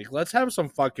episodic, like let's have some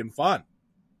fucking fun.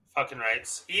 Fucking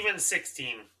rights. Even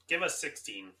 16. Give us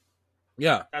 16.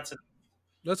 Yeah.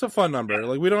 That's a fun number.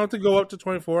 Like, we don't have to go up to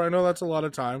 24. I know that's a lot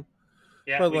of time.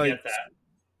 Yeah, but we get that.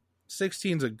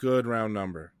 16's a good round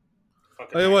number.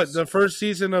 Fucking nice. What, the first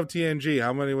season of TNG,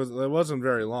 how many was it? It wasn't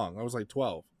very long. It was like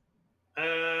 12.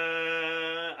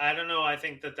 I don't know. I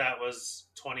think that was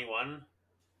 21.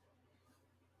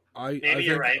 Maybe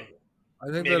you're right.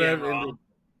 I think Maybe I'm wrong.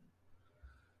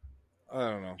 I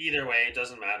don't know. Either way, it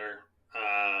doesn't matter.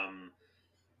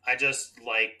 I just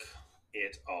like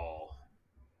it all.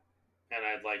 And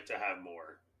I'd like to have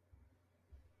more.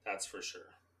 That's for sure.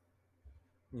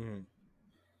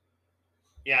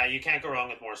 Yeah, you can't go wrong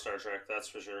with more Star Trek. That's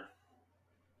for sure.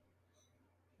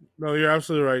 No, you're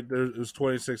absolutely right. There was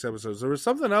 26 episodes. There was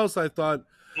something else I thought.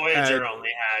 Voyager only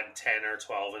had 10 or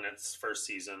 12 in its first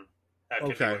season. That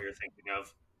could be what you're thinking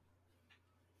of.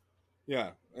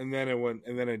 Yeah, and then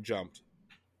it jumped.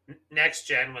 Next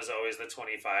Gen was always the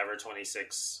 25 or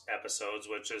 26 episodes,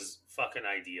 which is fucking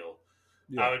ideal.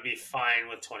 Yeah. I would be fine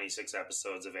with 26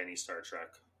 episodes of any Star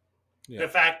Trek. Yeah. The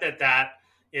fact that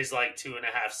is like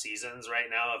 2.5 seasons right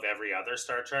now of every other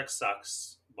Star Trek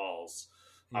sucks balls.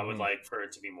 I would like for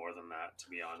it to be more than that, to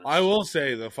be honest. I will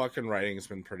say the fucking writing has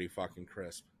been pretty fucking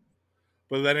crisp.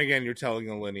 But then again, you're telling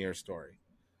a linear story.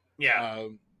 Yeah.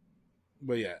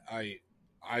 But yeah,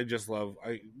 I just love...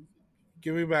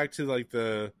 give me back to like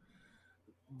the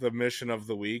mission of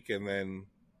the week and then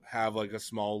have like a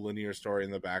small linear story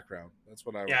in the background. That's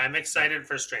what I want. Yeah, I'm excited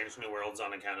for Strange New Worlds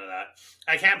on account of that.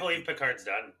 I can't believe Picard's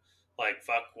done. Like,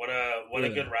 fuck, what a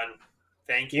good run.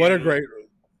 Thank you. What a great...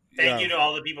 Thank you to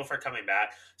all the people for coming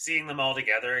back. Seeing them all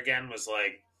together again was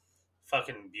like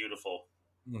fucking beautiful.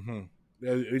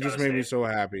 It just made me so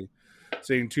happy.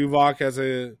 Seeing Tuvok as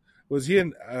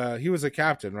he was a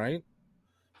captain, right?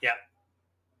 Yeah.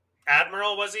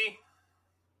 Admiral, was he?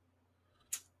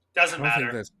 Doesn't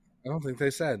matter. I don't think they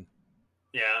said.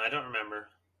 Yeah, I don't remember.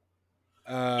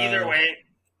 Either way,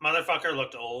 motherfucker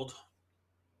looked old.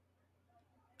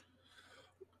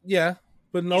 Yeah,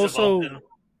 but also,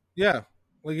 yeah,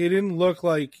 like he didn't look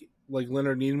like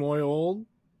Leonard Nimoy old.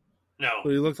 No,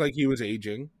 but he looked like he was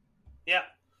aging. Yeah,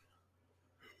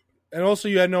 and also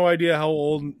you had no idea how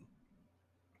old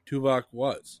Tuvok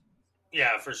was.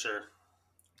 Yeah, for sure.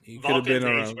 He could have been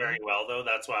aged very well, though.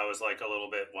 That's why I was like a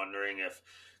little bit wondering if,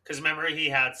 because remember he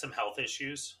had some health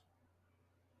issues.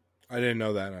 I didn't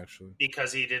know that actually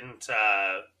because he didn't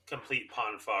complete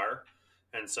Ponfar.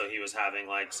 And so he was having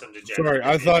like some degenerative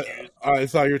Sorry, I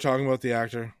thought you were talking about the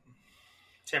actor.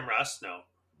 Tim Russ? No,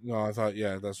 I thought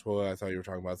that's what I thought you were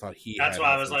talking about. I thought That's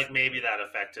why I was like, maybe that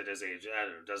affected his age. I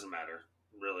don't know, it doesn't matter.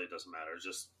 Really doesn't matter.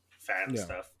 Just fan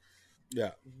stuff.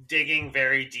 Yeah. Digging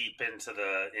very deep into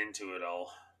it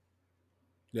all.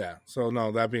 Yeah. So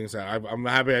no, that being said, I'm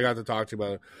happy I got to talk to you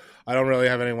about it. I don't really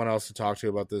have anyone else to talk to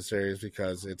about this series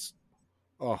because it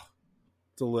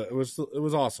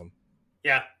was awesome.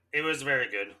 Yeah. It was very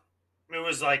good. It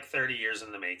was like 30 years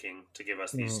in the making to give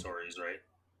us these stories, right?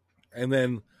 And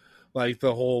then like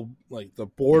the whole like the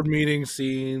board meeting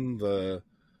scene, the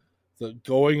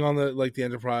going on the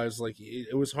Enterprise, like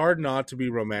it was hard not to be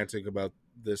romantic about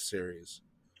this series.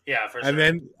 Yeah, for and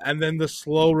sure. then the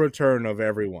slow return of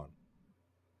everyone.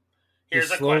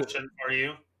 Here's a question for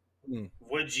you. Hmm.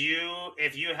 Would you,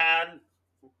 if you had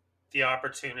the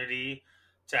opportunity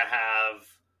to have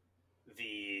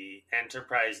the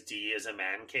Enterprise D as a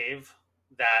man cave,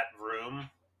 that room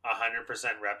 100%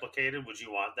 replicated, would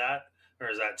you want that? Or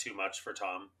is that too much for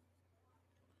Tom?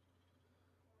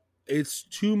 It's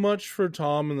too much for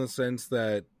Tom in the sense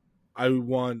that I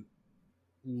want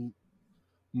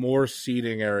more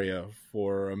seating area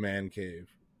for a man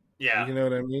cave. Yeah. You know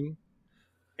what I mean?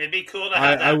 It'd be cool to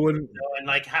have that I wouldn't, and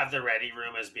like have the ready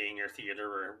room as being your theater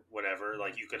or whatever.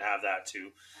 Like you could have that too.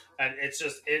 And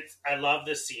I love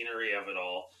the scenery of it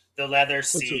all. The leather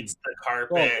seats, the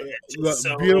carpet.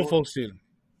 The beautiful scene.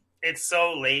 It's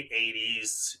so late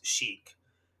 80s chic.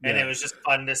 And it was just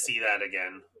fun to see that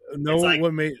again.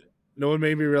 What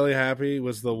made me really happy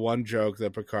was the one joke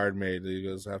that Picard made. He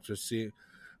goes, after seeing,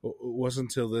 it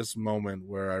wasn't until this moment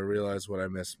where I realized what I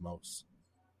missed most.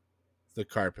 The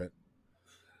carpet.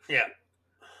 Yeah.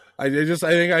 I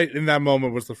think in that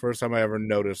moment was the first time I ever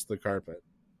noticed the carpet.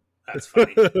 That's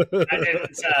funny. I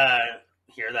didn't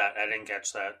hear that. I didn't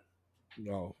catch that.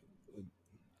 No.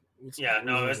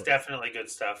 It was definitely good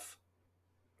stuff.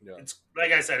 Yeah. It's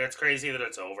like I said, it's crazy that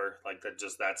it's over. Like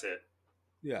that's it.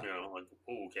 Yeah. You know, like,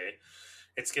 ooh, okay.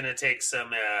 It's gonna take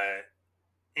some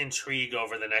intrigue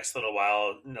over the next little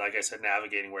while. Like I said,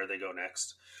 navigating where they go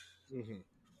next. Mm-hmm.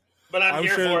 But I'm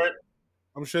here for it.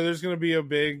 I'm sure there's going to be a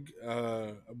big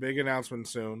announcement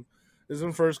soon.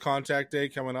 Isn't First Contact Day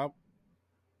coming up?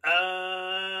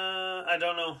 I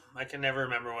don't know. I can never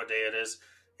remember what day it is.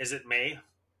 Is it May?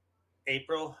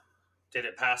 April? Did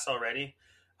it pass already?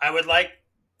 I would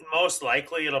most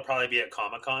likely it'll probably be at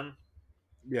Comic-Con.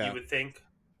 Yeah. You would think.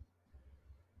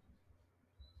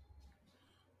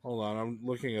 Hold on, I'm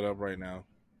looking it up right now.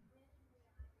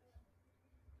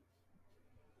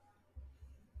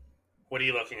 What are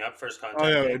you looking up? First Contact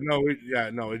Day?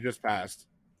 No, it just passed.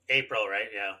 April, right?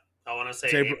 Yeah. I want to say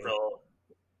April.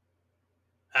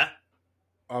 Huh?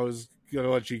 I was going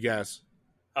to let you guess.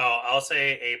 Oh, I'll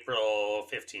say April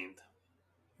 15th.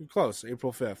 You're close,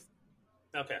 April 5th.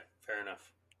 Okay, fair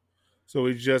enough. So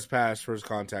we just passed First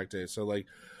Contact Day. So, like,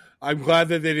 I'm glad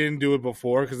that they didn't do it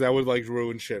before because that would, like,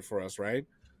 ruin shit for us, right?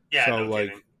 Yeah, so, no like,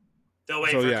 kidding. They'll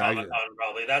wait for Comic-Con,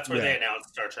 probably. That's where they announced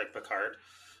Star Trek Picard,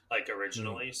 like,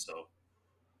 originally, so.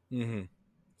 Mm-hmm.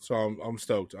 So I'm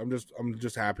stoked. I'm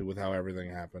just happy with how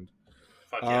everything happened.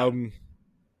 Fuck yeah.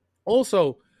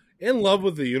 Also, in love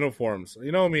with the uniforms.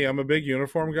 You know me, I'm a big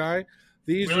uniform guy.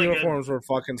 These really uniforms were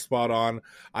fucking spot on.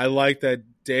 I like that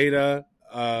Data,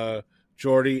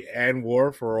 Geordi, and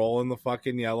Worf are all in the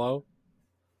fucking yellow.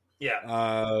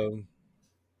 Yeah.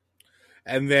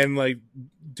 And then like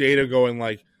Data going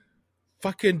like,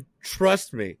 fucking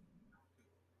trust me.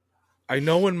 I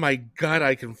know in my gut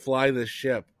I can fly this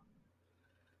ship.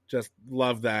 Just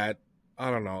love that.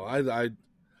 I don't know.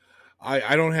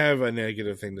 I don't have a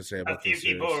negative thing to say about this. A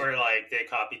few people were like, they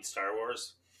copied Star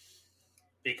Wars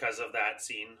because of that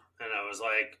scene. And I was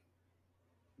like,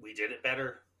 we did it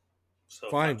better. So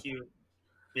fine. Fuck you.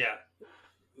 Yeah.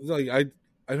 Like,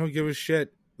 I don't give a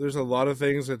shit. There's a lot of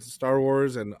things that Star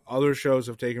Wars and other shows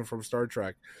have taken from Star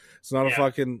Trek. It's not a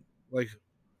fucking, like,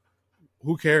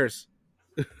 who cares?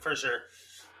 For sure.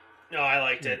 No, I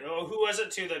liked it. Oh, who was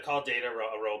it, too, that called Data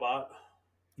a robot?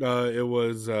 It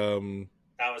was...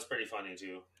 that was pretty funny,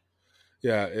 too.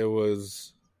 Yeah, it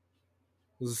was...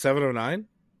 Was it 709?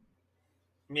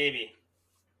 Maybe.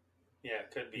 Yeah,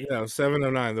 it could be. Yeah,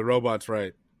 709. The robot's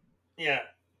right. Yeah,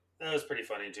 that was pretty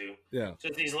funny, too. Yeah.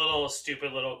 Just these little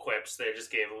stupid little quips. They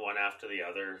just gave them one after the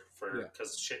other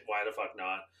because shit, why the fuck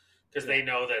not? Because they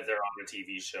know that they're on a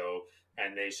TV show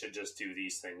and they should just do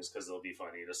these things because they'll be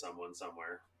funny to someone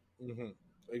somewhere. Mm-hmm.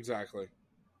 Exactly.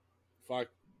 Fuck.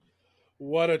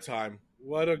 What a time.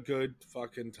 What a good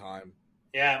fucking time.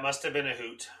 Yeah, it must have been a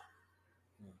hoot.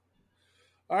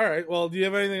 All right. Well, do you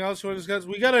have anything else you want to discuss?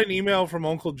 We got an email from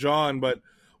Uncle John, but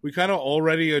we kind of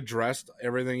already addressed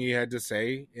everything he had to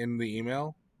say in the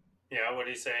email. Yeah, what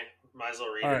did he say? Might as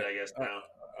well read it, I guess, now.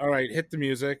 All right, hit the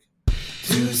music.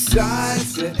 Two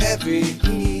sides to every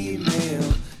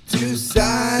email. Two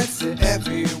sides to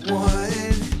everyone.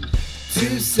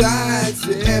 Two sides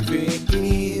to every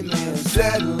email.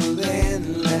 Settle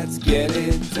in, let's get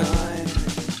it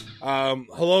done.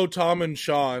 Hello, Tom and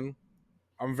Sean.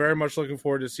 I'm very much looking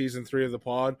forward to season 3 of the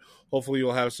pod. Hopefully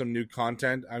you'll have some new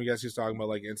content. I guess he's talking about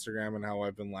like Instagram and how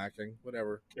I've been lacking.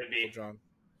 Whatever. Could be. John.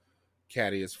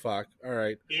 catty as fuck. All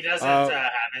right. He doesn't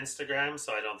have Instagram,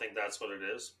 so I don't think that's what it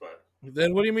is. But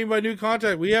then what do you mean by new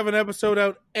content? We have an episode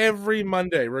out every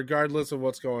Monday, regardless of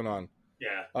what's going on.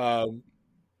 Yeah.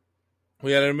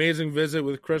 We had an amazing visit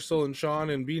with Crystal and Shawn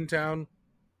in Beantown.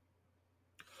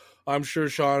 I'm sure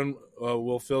Shawn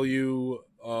will fill you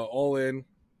all in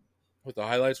with the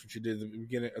highlights, which you did at the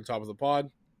beginning, on top of the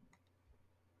pod.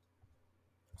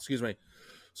 Excuse me.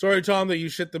 Sorry, Tom, that you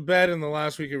shit the bed in the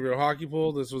last week of your hockey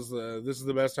pool. This is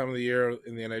the best time of the year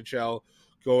in the NHL.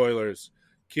 Go Oilers!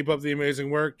 Keep up the amazing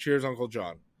work. Cheers, Uncle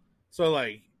John. So,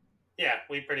 like, yeah,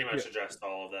 we pretty much addressed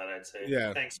all of that. I'd say.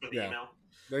 Yeah. Thanks for the email.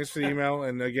 Thanks for the email.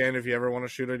 And again, if you ever want to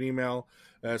shoot an email,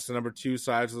 that's the number 2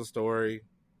 sides of the story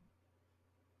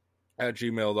at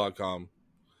gmail.com.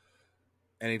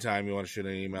 Anytime you want to shoot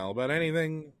an email about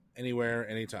anything, anywhere,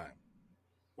 anytime.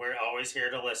 We're always here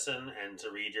to listen and to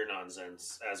read your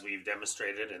nonsense, as we've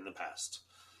demonstrated in the past.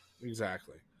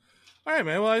 Exactly. All right,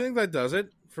 man. Well, I think that does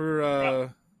it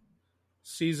for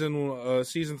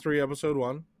season 3, episode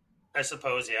 1. I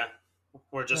suppose, yeah.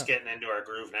 We're just getting into our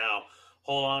groove now.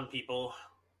 Hold on, people.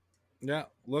 Yeah,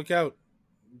 look out.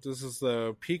 This is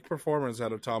the peak performance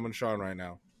out of Tom and Shawn right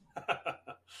now.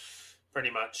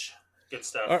 Pretty much. Good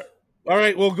stuff. All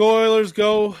right, well, go Oilers,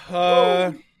 go.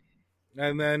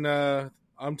 And then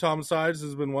I'm Tom Sides. This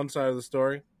has been One Side of the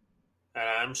Story. And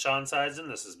I'm Shawn Sides, and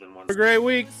this has been One Side. Have a great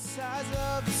week. Sides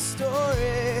of the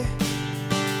story.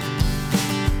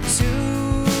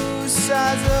 2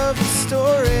 sides of the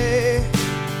story.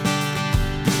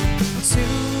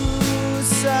 2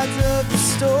 sides of the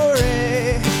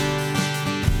story.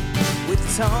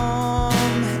 With Tom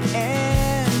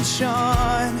and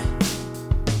Shawn.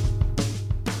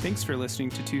 Thanks for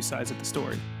listening to 2 Sides of the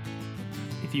Story.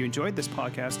 If you enjoyed this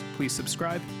podcast, please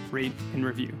subscribe, rate, and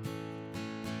review.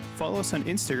 Follow us on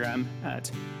Instagram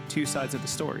at 2 Sides of the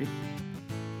Story,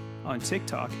 on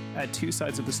TikTok at 2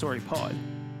 Sides of the Story Pod,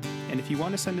 and if you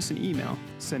want to send us an email,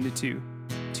 send it to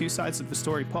 2 Sides of the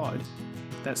Story Pod.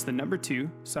 That's the number 2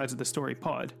 Sides of the Story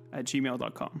Pod at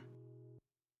gmail.com.